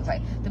মিলিয়ন ভিউ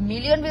হয়? তো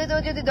মিলিয়ন ভিউতেও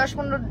যদি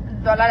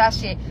 $10-15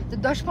 আসে, তো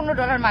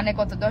 $10-15 মানে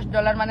কত?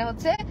 $10 মানে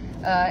হচ্ছে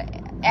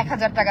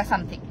 1000 টাকা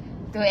সামথিং।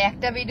 তো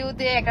একটা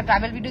ভিডিওতে, একটা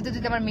ট্রাভেল ভিডিওতে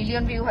যদি আমার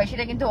মিলিয়ন ভিউ হয়,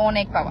 সেটা কিন্তু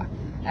অনেক পাওয়া।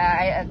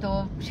 তো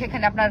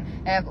সেখানে আপনার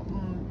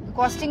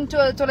কস্টিং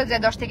চলে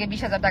যায় 10 থেকে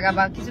 20,000 টাকা,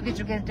 বা কিছু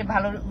কিছু ক্ষেত্রে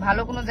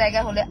ভালো কোনো জায়গা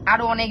হলে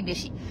আরো অনেক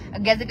বেশি।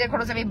 গ্যাজেটের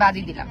খরচ আমি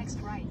বাদই দিলাম,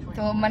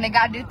 তো মানে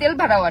গাড়ির তেল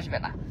ভাড়াও আসবে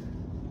না।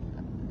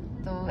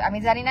 তো আমি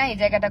জানি না এই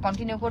জায়গাটা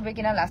কন্টিনিউ করবে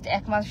কিনা। লাস্ট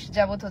 1 মাস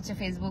যাবত হচ্ছে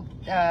ফেসবুক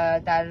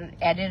তার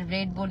অ্যাডের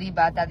রেট বলি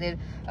বা তাদের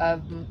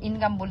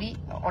ইনকাম বলি,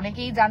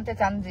 অনেকেই জানতে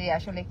চান যে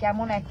আসলে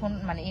কেমন এখন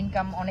মানে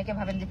ইনকাম। অনেকে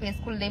ভাবেন যে পেজ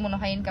খুললেই মনে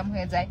হয় ইনকাম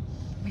হয়ে যায়,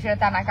 বিষয়টা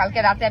তা না। কালকে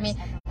রাতে আমি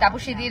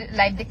তাপসীদির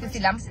লাইভ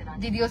দেখতেছিলাম,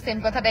 দিদিও সেম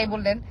কথাটাই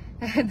বললেন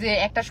যে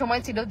একটা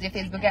সময় ছিল যে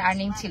ফেসবুকের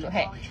আর্নিং ছিল।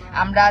 হ্যাঁ,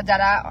 আমরা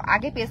যারা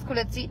আগে পেজ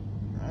খুলেছি,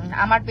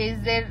 আমার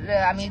পেজের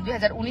আমি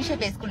 2019-এ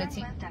পেজ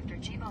খুলেছি,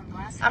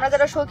 আমরা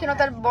যারা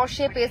শৌখিনতার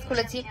বর্ষে পেজ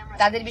খুলেছি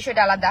তাদের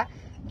বিষয়টা আলাদা,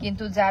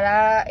 কিন্তু যারা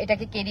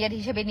এটাকে কেরিয়ার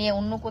হিসেবে নিয়ে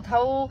অন্য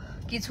কোথাও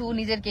কিছু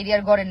নিজের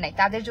কেরিয়ার গড়েন নাই,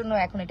 তাদের জন্য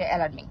এখন এটা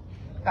অ্যালার্মিং।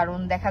 কারণ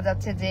দেখা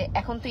যাচ্ছে যে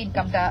এখন তো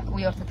ইনকামটা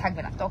ওই অর্থে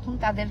থাকবে না, তখন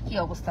তাদের কি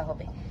অবস্থা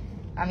হবে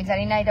আমি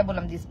জানি না। এটা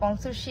বললাম যে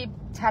স্পন্সরশিপ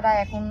ছাড়া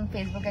এখন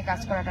ফেসবুকে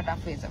কাজ করাটা টাফ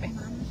হয়ে যাবে।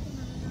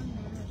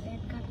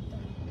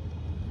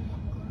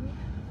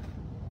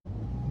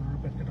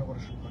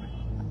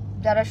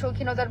 যারা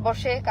শৌখিনতার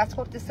বর্ষে কাজ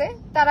করতেছে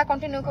তারা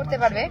কন্টিনিউ করতে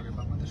পারবে,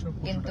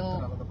 কিন্তু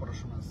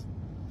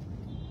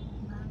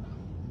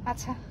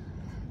আচ্ছা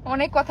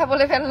অনেক কথা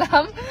বলে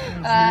ফেললাম।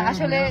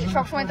 আসলে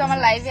সবসময় তো আমার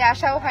লাইভে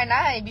আসাও হয় না,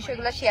 এই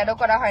বিষয়গুলো শেয়ারও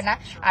করা হয় না।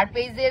 আর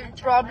পেজের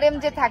প্রবলেম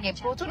যে থাকে,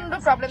 প্রচন্ড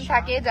প্রবলেম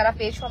থাকে। যারা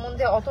পেজ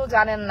সম্বন্ধে অত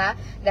জানেন না,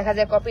 দেখা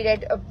যায়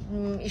কপিরাইট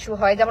ইস্যু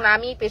হয়। যেমন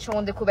আমি পেজ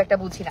সম্বন্ধে খুব একটা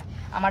বুঝি না,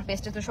 আমার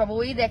পেজটা তো সব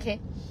ওই দেখে,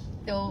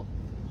 তো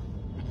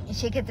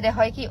সেক্ষেত্রে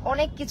হয় কি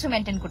অনেক কিছু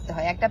মেনটেন করতে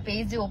হয়। একটা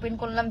পেজ যে ওপেন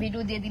করলাম,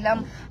 ভিডিও দিয়ে দিলাম,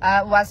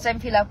 ওয়াচ টাইম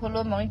ফিল আপ হলো,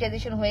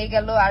 মনিটাইজেশন হয়ে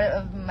গেল, আর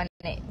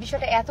মানে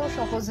বিষয়টা এত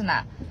সহজ না।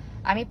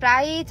 আমি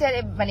প্রায়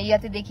মানে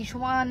ইয়াতে দেখি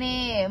সমানে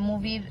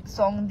মুভির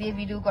সং দিয়ে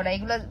ভিডিও করা,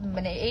 এগুলো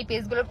মানে এই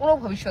পেজগুলোর কোনো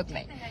ভবিষ্যৎ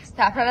নাই।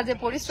 আপনারা যে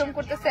পরিশ্রম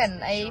করতেছেন,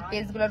 এই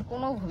পেজগুলোর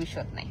কোনো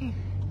ভবিষ্যৎ নাই।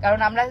 কারণ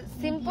আমরা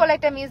সিম্পল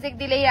একটা মিউজিক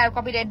দিলেই আর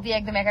কপিরাইট দিয়ে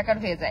একদম একাকার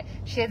হয়ে যায়।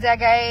 সে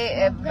জায়গায়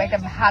একটা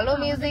ভালো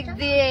মিউজিক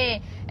দিয়ে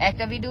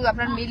একটা ভিডিও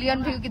আপনার মিলিয়ন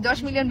ভিউ কি 10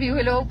 মিলিয়ন ভিউ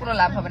হলেও কোনো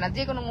লাভ হবে না,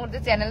 যে কোনো মুহূর্তে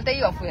চ্যানেলটাই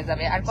অফ হয়ে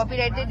যাবে। আর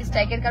কপিরাইটেড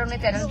স্ট্রাইকের কারণে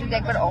চ্যানেল যদি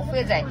একবার অফ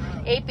হয়ে যায়,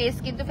 এই পেজ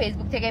কিন্তু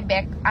ফেসবুক থেকে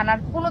ব্যাক আনার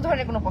কোনো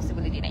ধরনের কোনো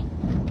পসিবিলিটি নাই।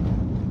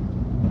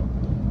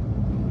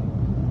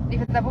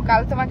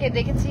 কাল তোমাকে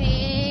দেখেছি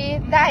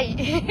তাই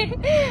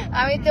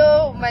আমি তো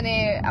মানে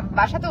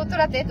বাসা তো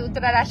উত্তরাতে, তো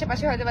উত্তরার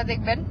আশেপাশে হয়তো বা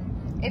দেখবেন।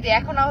 এই যে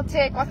এখন হচ্ছে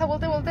কথা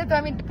বলতে বলতে তো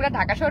আমি পুরো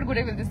ঢাকা শহর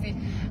ঘুরে ফেলতেছি।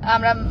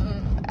 আমরা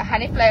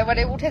হানি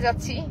ফ্লাইওভারে উঠে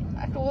যাচ্ছি।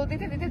 টোল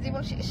দিতে দিতে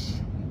জীবন শেষ,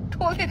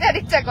 টোল দিতে আর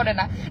ইচ্ছা করে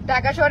না।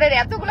 ঢাকা শহরের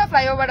এতগুলো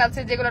ফ্লাইওভার আছে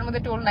যেগুলোর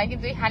মধ্যে টোল নাই,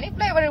 কিন্তু এই হানি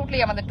ফ্লাইওভারে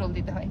উঠলেই আমাদের টোল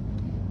দিতে হয়।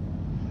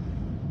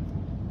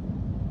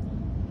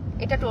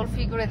 এটা টোল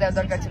ফ্রি করে দেওয়া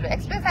দরকার ছিল।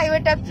 এক্সপ্রেস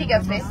হাইওয়েটা ঠিক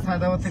আছে।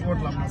 সাদাবাদ থেকে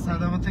উঠলাম না,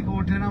 সাদাবাদ থেকে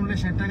উঠে নামলে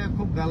সেটাকে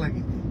খুব গা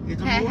লাগে, এই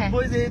জন্য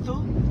উঠবই যেহেতু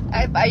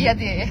পাইয়া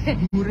দিয়ে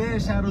ঘুরে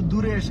এসে আরো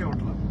দূরে এসে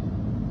উঠলাম।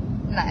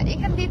 না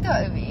এখান দিয়ে তো,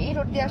 এই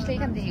রোড দিয়ে আসলে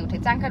এখান দিয়ে উঠে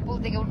চাংখার পুল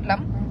থেকে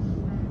উঠলাম।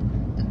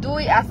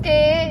 আজকে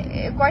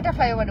কয়টা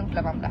ফ্লাইওভারে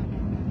উঠলাম আমরা?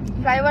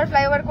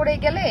 ফ্লাইওভার করে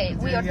গেলে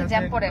ওই অর্থে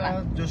জ্যাম পড়ে না।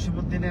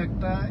 জসিমউদ্দিনে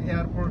একটা,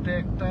 এয়ারপোর্টে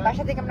একটা।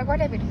 বাসা থেকে আমরা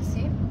কয়টায় বের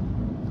হয়েছি?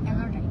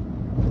 11টায়।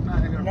 না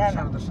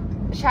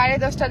 11:30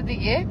 10:30টার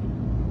দিকে।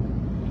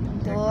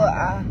 তো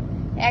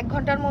 1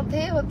 ঘন্টার মধ্যে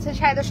হচ্ছে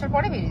 10:30টার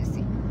পরে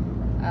বেরিয়েছি।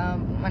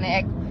 মানে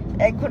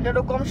এক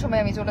ঘন্টারও কম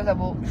সময় আমি চলে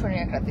যাব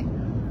শনিয়াকড়াতে।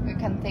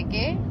 এখান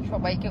থেকে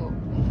সবাই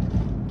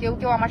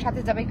কেউ আমার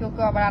সাথে যাবে, কেউ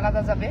আবার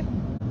আলাদা যাবে।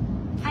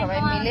 সবাই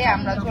মিলে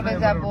আমরা চলে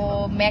যাব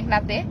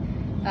মেঘনাতে।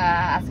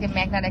 আজকে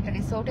মেঘনার একটা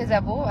রিসোর্টে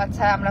যাব।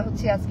 আচ্ছা আমরা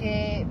হচ্ছে আজকে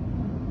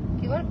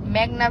কি বল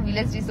মেঘনা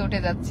ভিলেজ রিসোর্টে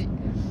যাচ্ছি।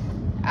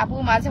 আপু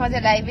মাঝে মাঝে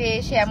লাইভে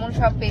এসে এমন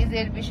সব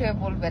পেজের বিষয়ে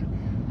বলবেন।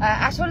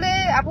 আসলে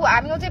আপু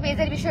আমিও যে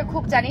পেজের বিষয়ে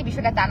খুব জানি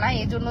বিষয়টা তা না,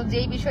 এই জন্য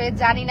যেই বিষয়ে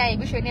জানি না এই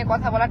বিষয় নিয়ে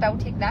কথা বলাটাও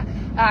ঠিক না।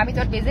 আমি তো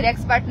আর পেজের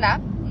এক্সপার্ট না।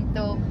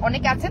 তো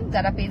অনেকে আছেন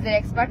যারা পেজের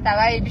এক্সপার্ট,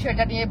 তারা এই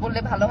বিষয়টা নিয়ে বললে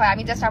ভালো হয়।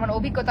 আমি জাস্ট আমার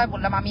অভিজ্ঞতা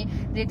বললাম। আমি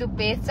যেহেতু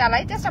পেজ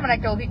চালাই, জাস্ট আমার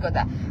একটা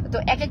অভিজ্ঞতা। তো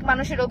এক এক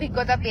মানুষের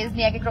অভিজ্ঞতা পেজ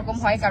নিয়ে এক এক রকম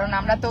হয়, কারণ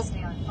আমরা তো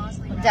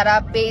যারা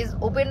পেজ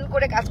ওপেন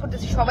করে কাজ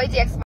করতেছি সবাই যে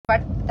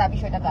এক্সপার্ট তা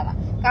বিষয়টা তা না।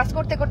 কাজ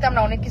করতে করতে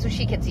আমরা অনেক কিছু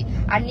শিখেছি।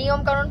 আর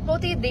নিয়ম কানুন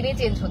প্রতিদিনই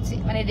চেঞ্জ হচ্ছে,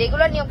 মানে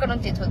রেগুলার নিয়ম কানুন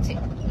চেঞ্জ হচ্ছে।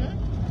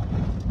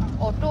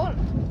 ও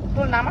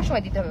টোল নামার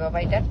সময় দিতে হবে বাবা,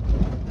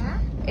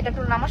 এটা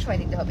টোল নামার সময়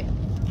দিতে হবে।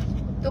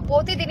 তো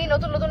প্রতিদিনই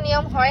নতুন নতুন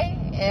নিয়ম হয়,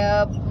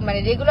 মানে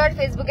রেগুলার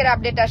ফেসবুকের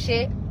আপডেট আসে,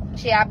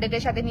 সেই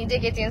আপডেটের সাথে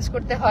নিজেকে চেঞ্জ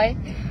করতে হয়,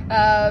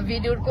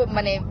 ভিডিওর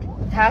মানে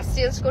ধাস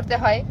চেঞ্জ করতে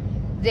হয়।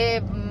 যে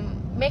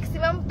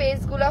ম্যাক্সিমাম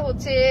পেজগুলো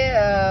হচ্ছে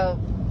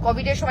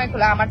কোভিডের সময়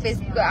খোলা।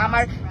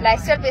 আমার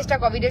লাইফস্টাইল পেজটা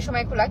কোভিডের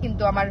সময় খোলা,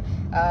 কিন্তু আমার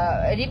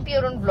রিম্পি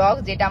অরুণ ব্লগ,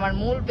 যেটা আমার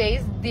মূল পেজ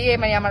দিয়ে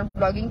মানে আমার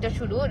ব্লগিংটা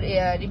শুরু,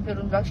 রিম্পি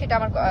অরুণ ব্লগ, সেটা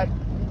আমার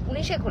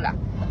 19-এ খোলা।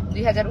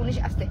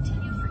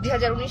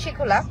 2019-এ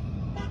খোলা।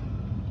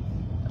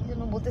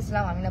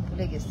 বলতেছিলাম আমি না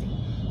ভুলে গেছি।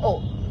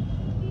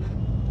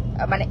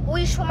 মানে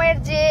ওই সময়ের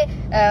যে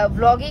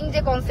ব্লগিং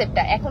যে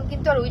কনসেপ্টটা, এখন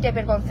কিন্তু আর ওই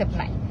টাইপের কনসেপ্ট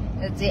নাই।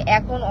 যে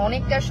এখন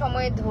অনেকটা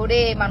সময় ধরে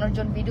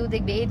মানুষজন ভিডিও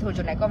দেখবে, এই ধৈর্য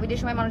নাই। কোভিডের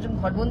সময় মানুষজন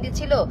ঘরবন্দি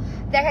ছিল,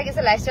 দেখা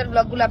গেছে লাইফস্টাইল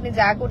ব্লগগুলো আপনি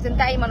যা করতেন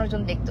তাই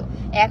মানুষজন দেখতো।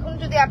 এখন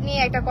যদি আপনি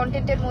একটা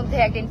কন্টেন্টের মধ্যে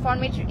একটা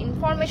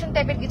ইনফরমেশন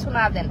টাইপের কিছু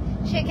না দেন,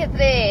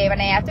 সেক্ষেত্রে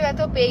মানে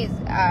এত পেজ,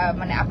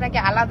 মানে আপনাকে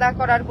আলাদা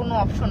করার কোনো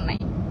অপশন নাই।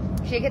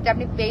 সেক্ষেত্রে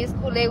আপনি পেজ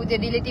খুলে ওই যে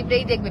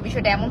রিলেটিভরাই দেখবে,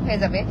 বিষয়টা এমন হয়ে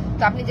যাবে।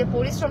 তো আপনি যে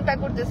পরিশ্রমটা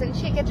করতেছেন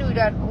সেক্ষেত্রে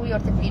ওই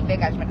অর্থে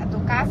ফিডব্যাক আসবে না। তো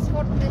কাজ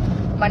করতে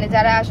মানে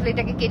যারা আসলে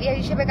এটাকে কেরিয়ার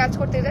হিসেবে কাজ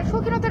করতে চান,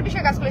 শৌখিনতার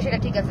বিষয়ে কাজ করলে সেটা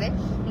ঠিক আছে,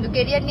 কিন্তু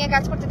কেরিয়ার নিয়ে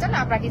কাজ করতে চান,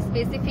 আপনাকে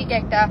স্পেসিফিক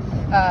একটা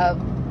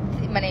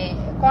মানে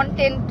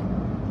কন্টেন্ট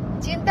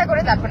চিন্তা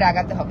করে তারপরে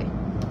আগাতে হবে।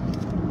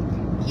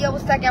 কি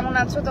অবস্থা, কেমন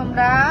আছো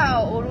তোমরা?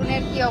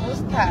 অরুণের কি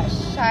অবস্থা?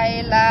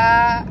 শায়লা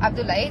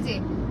আব্দুল্লাহ, এই যে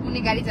উনি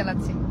গাড়ি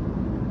চালাচ্ছে,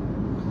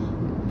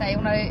 তাই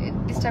ওনারে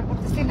ডিস্টার্ব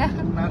করতেছি না।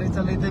 নারী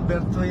চালাইতে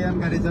ব্যর্থ হয়ে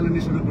গাড়ি চালানো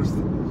শুরু করছে।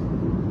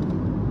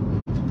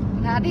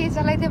 নারী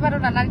চালাইতে পারো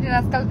না, নারীরা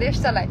আজকাল দেশ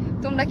চালায়,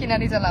 তোমরা কি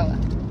নারী চালাবা?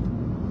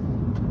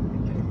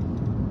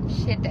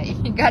 সেটাই,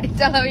 গাড়ি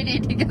চালাবে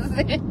ঠিক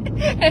আছে,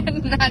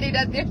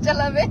 নারীরা দেশ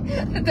চালাবে,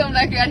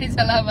 তোমরা গাড়ি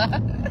চালাবা।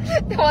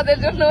 তোমাদের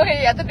জন্য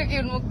এতটুকু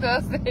উন্মুক্ত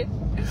আছে।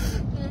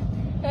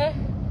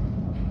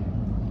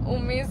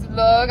 উমিস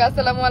ব্লগ,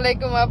 আসসালামু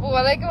আলাইকুম আপু।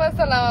 ওয়ালাইকুম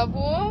আসসালাম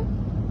আপু।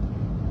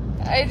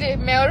 এই যে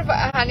মেয়র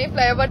হানি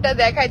ফ্লাইওভারটা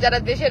দেখায়, যারা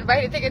দেশের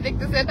বাইরে থেকে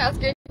দেখতেছেন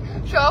আজকে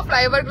সব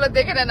ফ্লাইওভার গুলো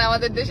দেখে নেন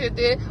আমাদের দেশে।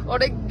 যে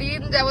অনেক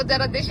দিন যাবত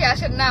যারা দেশে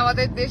আসেন না,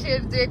 আমাদের দেশের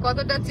যে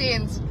কতটা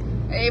চেঞ্জ,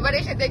 এবার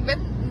এসে দেখবেন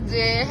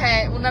যে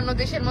হ্যাঁ অন্যান্য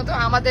দেশের মতো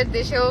আমাদের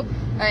দেশেও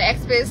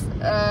এক্সপ্রেস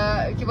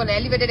কি বলে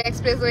এলিভেটেড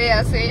এক্সপ্রেসওয়ে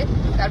আছে,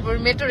 তারপর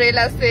মেট্রো রেল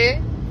আছে।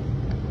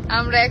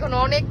 আমরা এখন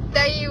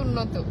অনেকটাই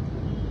উন্নত।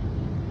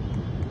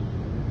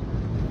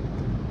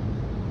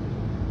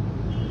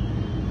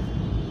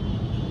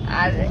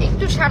 আর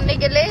একটু সামনে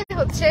গেলে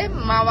হচ্ছে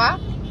মাওয়া।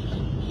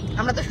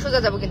 আমরা তো সোজা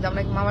যাবো, কিন্তু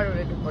আমরা মাওয়া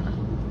রোডে ঢুকবো না,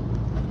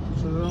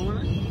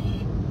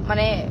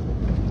 মানে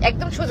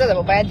একদম সোজা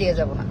যাবো, বাইরে দিয়ে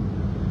যাবো না।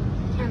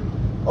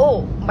 ও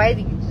বাইরে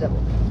দিকে যাবো,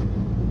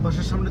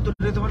 বাসার সামনে তো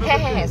যেতে পারো।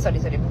 হ্যাঁ সরি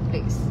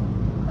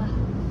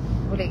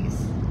ভুলে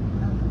গেছি।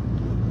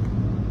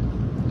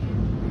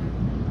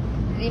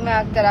 রিমা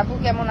আক্তার আপু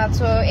কেমন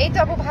আছো? এই তো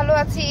আপু ভালো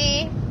আছি।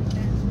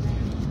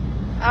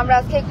 আমরা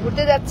আজকে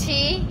ঘুরতে যাচ্ছি,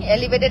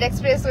 এলিভেটেড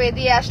এক্সপ্রেসওয়ে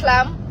দিয়ে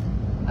আসলাম।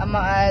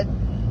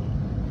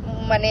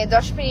 মানে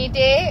 10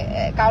 মিনিটে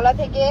কাওলা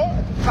থেকে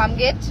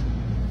ফার্মগেট।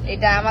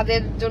 এটা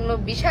আমাদের জন্য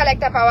বিশাল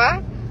একটা পাওয়া।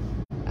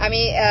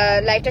 আমি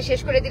লাইভটা শেষ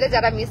করে দিলে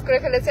যারা মিস করে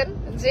ফেলেছেন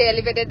যে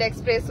এলিভেটেড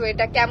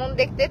এক্সপ্রেসওয়েটা কেমন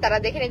দেখতে, তারা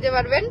দেখে নিতে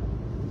পারবেন।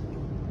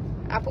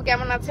 আপু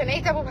কেমন আছেন?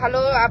 এই তো আপু ভালো।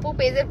 আপু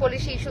পেজের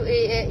পলিসি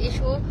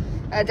ইস্যু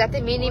যাতে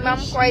মিনিমাম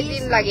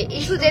কয়দিন লাগে,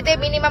 ইস্যু যেতে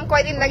মিনিমাম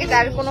কয়দিন লাগে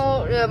তার কোনো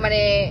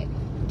মানে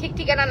ঠিক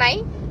ঠিকানা নাই,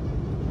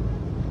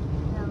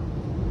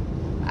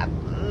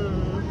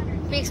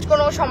 ফিক্সড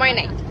কোনো সময়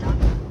নাই।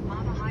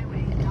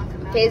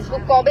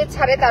 ফেসবুক কবে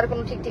ছাড়ে তার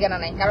কোনো ঠিক ঠিকানা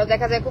নাই। কারো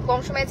দেখা যায় খুব কম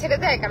সময় ছেড়ে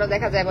দেয়, কারো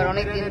দেখা যায় আবার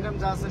অনেকদিন।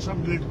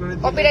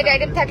 কপিরাইট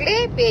আইটেম থাকলে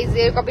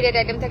পেজে কপিরাইট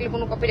আইটেম থাকলে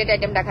কোনো কপিরাইট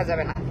আইটেম দেখা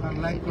যাবে না,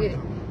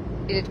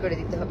 ডিলিট করে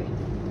দিতে হবে।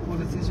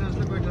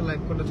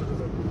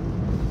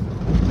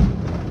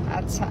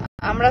 আচ্ছা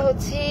আমরা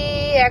হচ্ছি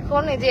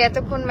এখন এই যে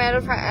এতক্ষণ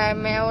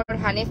মেয়র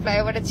হানি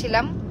ফ্লাইওভারে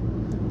ছিলাম,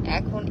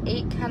 এখন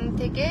এইখান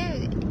থেকে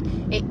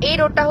এই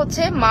রোডটা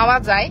হচ্ছে মাওয়া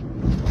যায়।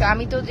 তো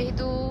আমি তো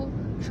যেহেতু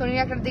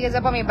শনিরাখার দিকে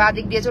যাবো, আমি বাঁ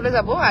দিক দিয়ে চলে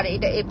যাব। আর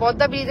এটা এই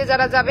পদ্মা ব্রিজে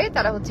যারা যাবে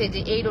তারা হচ্ছে যে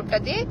এই রোডটা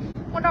দিয়ে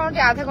মোটামুটি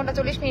আধা ঘন্টা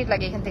 40 মিনিট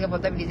লাগে এখান থেকে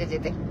পদ্মা ব্রিজে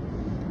যেতে।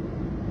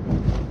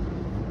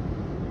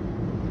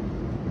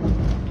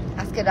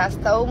 আজকে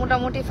রাস্তাও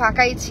মোটামুটি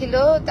ফাঁকাই ছিল।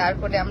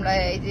 তারপরে আমরা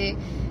এই যে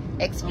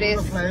এক্সপ্রেস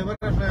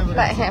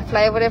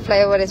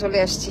ফ্লাইওভারে চলে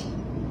আসছি।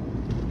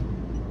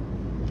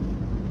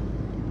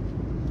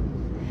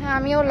 হ্যাঁ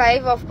আমিও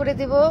লাইভ অফ করে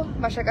দিব,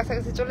 বাসার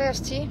কাছাকাছি চলে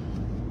আসছি।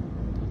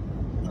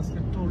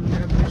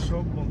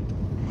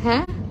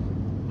 হ্যাঁ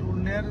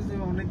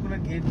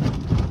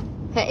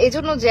হ্যাঁ এই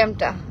জন্য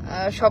জ্যামটা,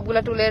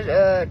 সবগুলা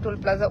টুল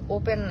প্লাজা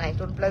ওপেন নাই,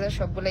 টুল প্লাজা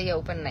সবগুলাই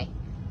ওপেন নাই।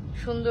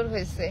 সুন্দর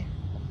হয়েছে।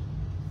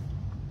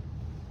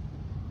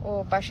 ও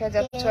বাসায়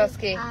যাচ্ছ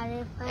আজকে?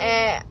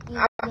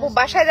 আপু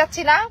বাসায়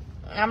যাচ্ছি না,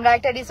 আমরা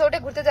একটা রিসোর্টে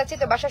ঘুরতে যাচ্ছি,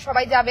 তো বাসায়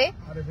সবাই যাবে,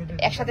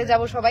 একসাথে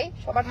যাব সবাই।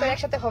 সবার তো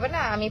একসাথে হবে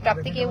না, আমি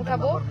প্রাপ্তিকে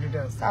উঠাবো,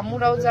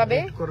 আম্মুরাও যাবে,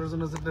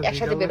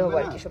 একসাথে বের হবো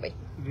আর কি সবাই।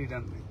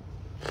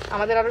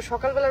 আমাদের আরো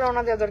সকালবেলা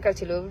রওনা দেওয়া দরকার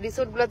ছিল,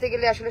 রিসোর্ট গুলাতে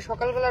গেলে আসলে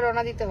সকালবেলা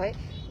রওনা দিতে হয়,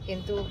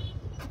 কিন্তু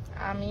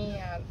আমি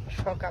আর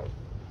সকাল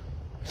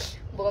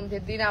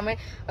বন্ধের দিন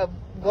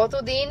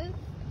গতদিন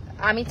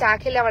আমি চা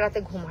খেলে আমার রাতে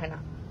ঘুম হয় না।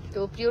 তো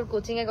প্রিয়র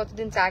কোচিং এ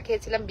গতদিন চা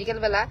খেয়েছিলাম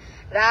বিকেলবেলা,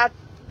 রাত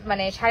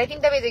মানে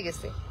 3:30 বেজে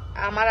গেছে,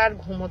 আমার আর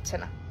ঘুম হচ্ছে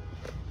না।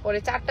 পরে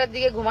 4টার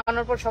দিকে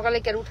ঘুমানোর পর সকালে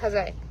কি আর উঠা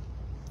যায়?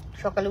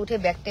 সকালে উঠে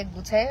ব্যাগ ট্যাগ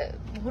গুছায়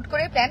হুট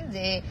করে প্ল্যান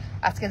যে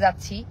আজকে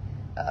যাচ্ছি,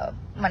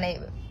 মানে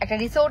একটা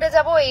রিসোর্টে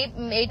যাব,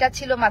 এইটা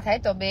ছিল মাথায়।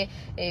 তবে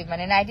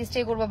মানে নাইট স্টে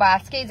করবো বা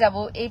আজকেই যাব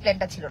এই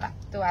প্ল্যানটা ছিল না।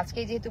 তো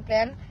আজকেই যেহেতু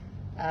প্ল্যান,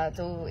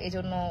 তো এই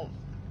জন্য।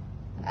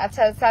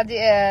 আচ্ছা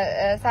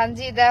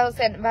সানজিদা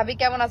হোসেন ভাবি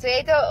কেমন আছো?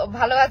 এই তো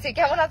ভালো আছি,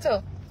 কেমন আছো?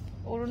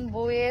 অরুণ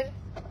বউয়ের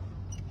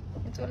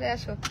চলে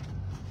আসো।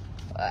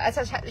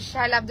 আচ্ছা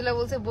শাইল আব্দুল্লাহ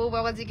বলছে বউ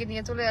বাবাজিকে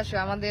নিয়ে চলে আসো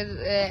আমাদের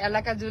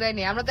এলাকা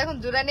জুরাইনি। আমরা তো এখন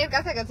জুরাইনির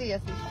কাছাকাছি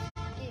আছি।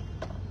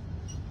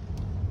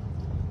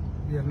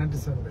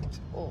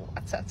 ও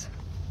আচ্ছা আচ্ছা,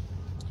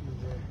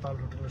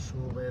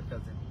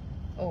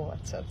 ও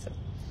আচ্ছা আচ্ছা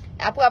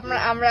আপু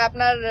আমরা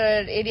আপনার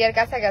এরিয়ার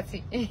কাছাকাছি,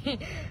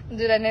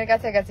 জুরাইনের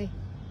কাছাকাছি।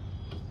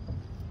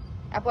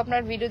 আপু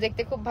আপনার ভিডিও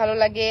দেখতে খুব ভালো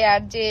লাগে।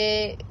 আর যে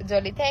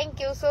Jolly thank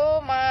you so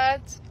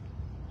much.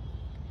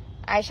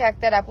 Ayesha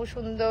Akter আপু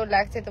সুন্দর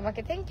লাগছে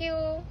তোমাকে, থ্যাংক ইউ।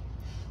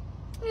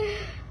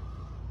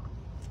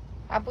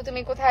 আপু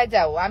তুমি কোথায়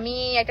যাও? আমি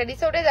একটা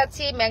রিসোর্টে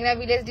যাচ্ছি, মেঘনা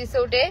ভিলেজ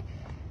রিসোর্টে।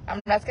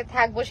 আমরা আজকে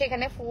থাকবো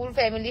সেখানে ফুল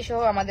ফ্যামিলি সহ,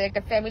 আমাদের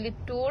একটা ফ্যামিলি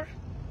ট্যুর।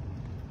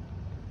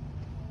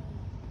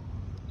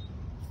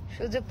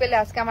 সুযোগ পেলে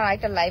আজকে আমার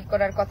আরেকটা লাইভ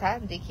করার কথা,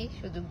 দেখি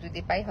সুযোগ যদি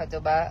পাই হয়তো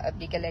বা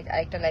বিকেলে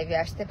আরেকটা লাইভে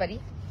আসতে পারি।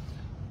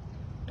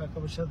 টাকা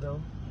পয়সা দাও।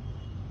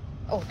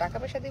 ও টাকা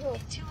পয়সা দিব?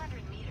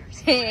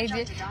 এই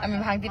যে আমি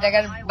ভাঙতি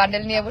টাকার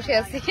বান্ডেল নিয়ে বসে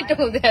আছি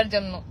টোল দেওয়ার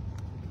জন্য।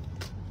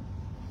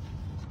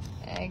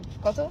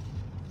 কত?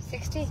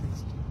 60?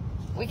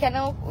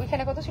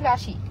 ওইখানে কত ছিল?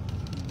 80।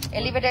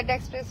 এলিভেটেড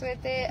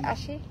এক্সপ্রেসওয়েতে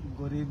 80।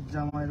 গরিব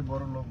জামাইয়ের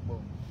বড় লোক বউ।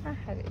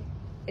 আরে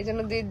এই জন্য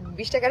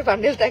 20 টাকার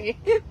বান্ডেল থাকে,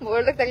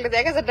 বড় লোক থাকলে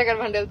 1000 টাকার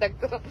বান্ডেল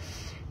থাকতো।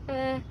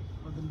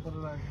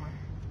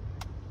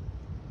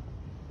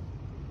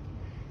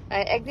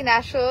 একদিন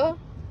আসো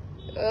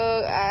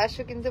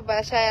কিন্তু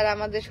বাসায়, আর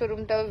আমাদের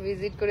শোরুমটাও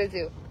ভিজিট করে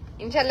যেও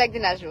ইনশাল্লাহ।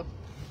 একদিন আসবো।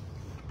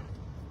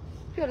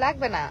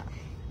 লাগবে না,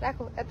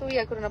 রাখো, এত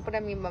ইয়া করো না, পরে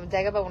আমি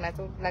জায়গা পাবো না, এত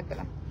লাগবে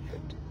না।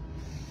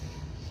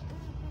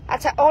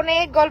 আচ্ছা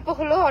অনেক গল্প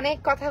হলো, অনেক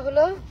কথা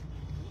হলো,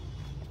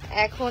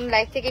 এখন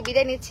লাইভ থেকে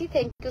বিদায় নিচ্ছি।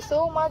 থ্যাংক ইউ সো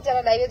মাচ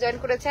যারা লাইভে জয়েন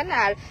করেছেন।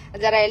 আর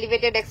যারা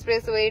এলিভেটেড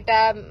এক্সপ্রেস ওয়েটা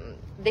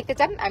দেখতে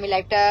চান, আমি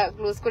লাইভটা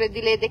ক্লোজ করে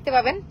দিলে দেখতে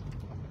পাবেন।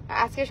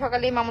 আজকে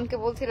সকালে মামুনকে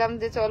বলছিলাম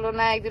যে চলো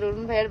না একদিন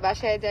অরুণ ভাইয়ের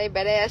বাসায় যাই,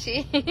 বেড়ায় আসি।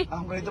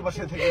 আমরাই তো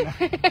বাসায় থাকি না।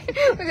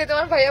 যে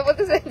তোমার ভাইয়া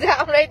বলতেছে যে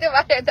আমরাই তো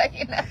বাসায়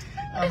থাকি না,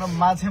 আমরা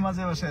মাঝে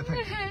মাঝে বাসায়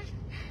থাকি।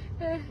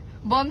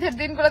 বন্ধের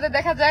দিনগুলোতে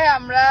দেখা যায়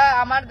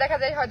আমার দেখা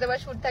যায় হয়তো বা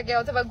শুট থাকে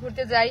অথবা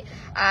ঘুরতে যাই,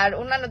 আর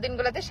অন্যান্য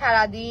দিনগুলোতে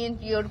সারাদিন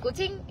পিওর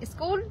কোচিং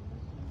স্কুল।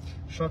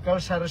 সকাল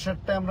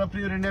 7:30টায় আমরা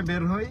পিওর নিয়ে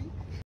বের হই,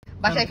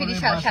 বাসায় ফিরি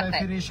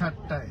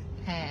 7টায়।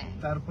 হ্যাঁ,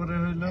 তারপরে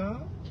হইলো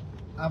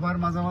আবার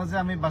মাঝে মাঝে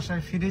আমি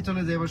বাসায় ফিরে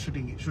চলে যাই আবার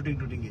শুটিং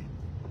এ।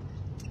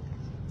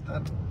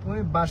 ওই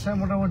বাসায়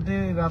মোটামুটি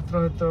রাত্র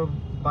হয়তো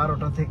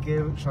 12টা থেকে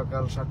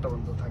সকাল 7টা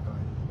পর্যন্ত থাকা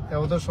হয়,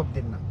 তাও তো সব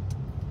দিন না।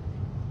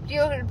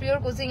 পিওর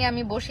কোচিং এ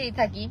আমি বসেই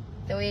থাকি,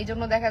 তো এই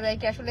জন্য দেখা যায়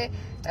কি আসলে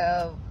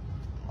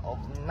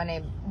মানে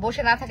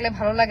বসে না থাকলে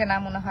ভালো লাগে না,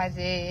 মনে হয়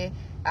যে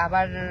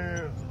আবার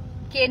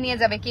কে নিয়ে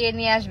যাবে কে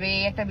নিয়ে আসবে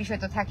এই একটা বিষয়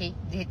তো থাকেই।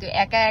 যেহেতু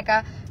একা একা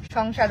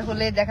সংসার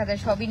হলে দেখা যায়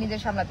সবই নিজে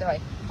সামলাতে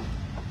হয়।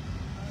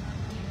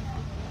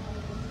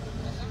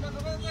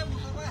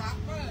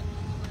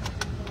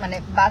 মানে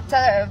বাচ্চা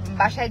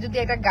বাসায় যদি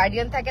একটা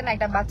গার্ডিয়ান থাকে না,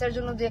 একটা বাচ্চার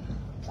জন্য যে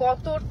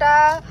কতটা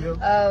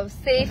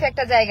সেফ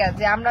একটা জায়গা,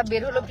 যে আমরা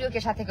বের হলো প্রিয়কে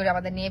সাথে করে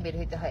আমাদের নিয়ে বের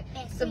হইতে হয়।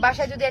 তো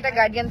বাসায় যদি একটা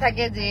গার্ডিয়ান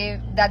থাকে, যে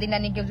দাদি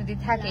নানি কেউ যদি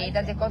থাকে,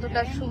 এটা যে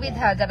কতটা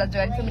সুবিধা, যারা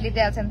জয়েন্ট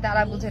ফ্যামিলিতে আছেন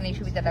তারা বুঝেন এই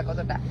সুবিধাটা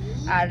কতটা।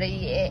 আর এই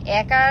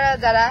একা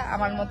যারা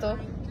আমার মতো,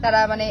 তারা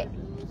মানে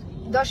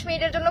 10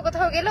 মিনিটের জন্য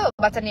কোথাও গেলেও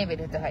বাচ্চা নিয়ে বের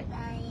হতে হয়।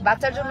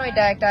 বাচ্চার জন্য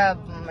এটা একটা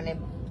মানে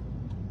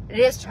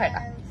রেস্ট হয়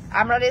না,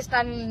 আমরা রেস্ট না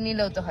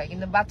নিলেও তো হয়,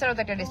 কিন্তু বাচ্চারও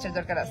তো একটা রেস্টের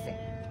দরকার আছে।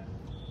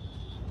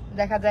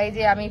 দেখা যায়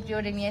যে আমি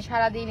প্রিয়রে নিয়ে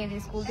সারাদিন এই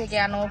স্কুল থেকে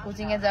আনো,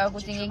 কোচিং এ যাও,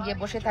 কোচিং এ গিয়ে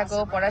বসে থাকো,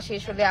 পড়া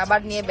শেষ হলে আবার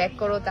নিয়ে ব্যাক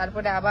করো,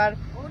 তারপরে আবার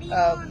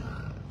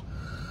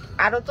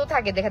আরো তো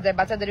থাকে, দেখা যায়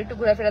বাচ্চাদের একটু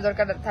ঘোরাফেরা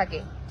দরকার থাকে,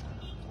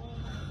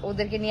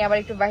 ওদেরকে নিয়ে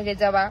আবার একটু বাইরে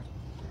যাওয়া,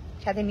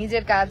 সাথে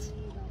নিজের কাজ,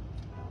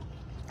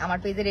 আমার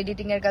পেজের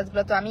এডিটিং এর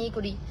কাজগুলো তো আমিই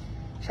করি,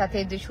 সাথে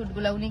যে শুট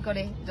গুলা উনি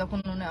করে, যখন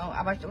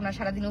আবার ওনার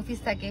সারাদিন অফিস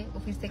থাকে,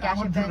 অফিস থেকে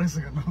আসে,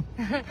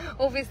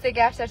 অফিস থেকে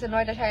আসতে আসতে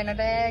 9টা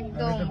 9:30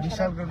 একদম।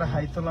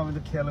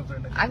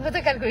 আমি তো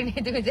খেয়াল করিনি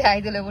তুমি যে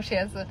হাইদুলে বসে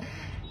আছো।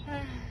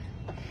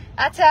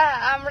 আচ্ছা,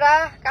 আমরা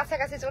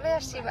কাছাকাছি চলে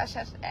আসছি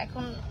বাসার,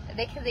 এখন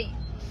রেখে দেই।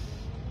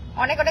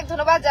 অনেক অনেক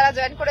ধন্যবাদ যারা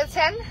জয়েন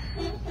করেছেন,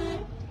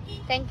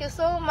 থ্যাংক ইউ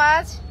সো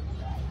মাচ,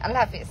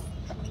 আল্লাহ হাফিজ।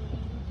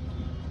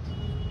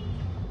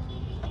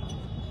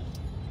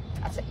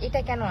 আচ্ছা, এটা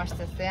কেন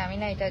আসতেছে, আমি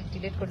না এটা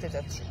ডিলিট করতে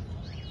চাচ্ছি,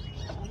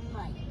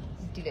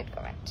 ডিলিট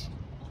কমেন্ট,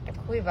 এটা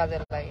খুবই বাজে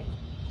লাগে,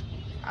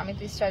 আমি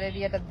তো স্টার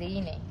এরিয়াটা দেই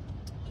নাই।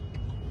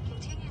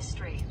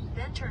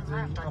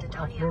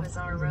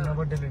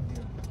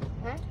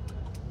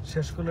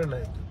 শেষ করলে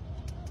লাইভ,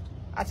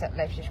 আচ্ছা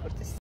লাইভ শেষ করতেছি।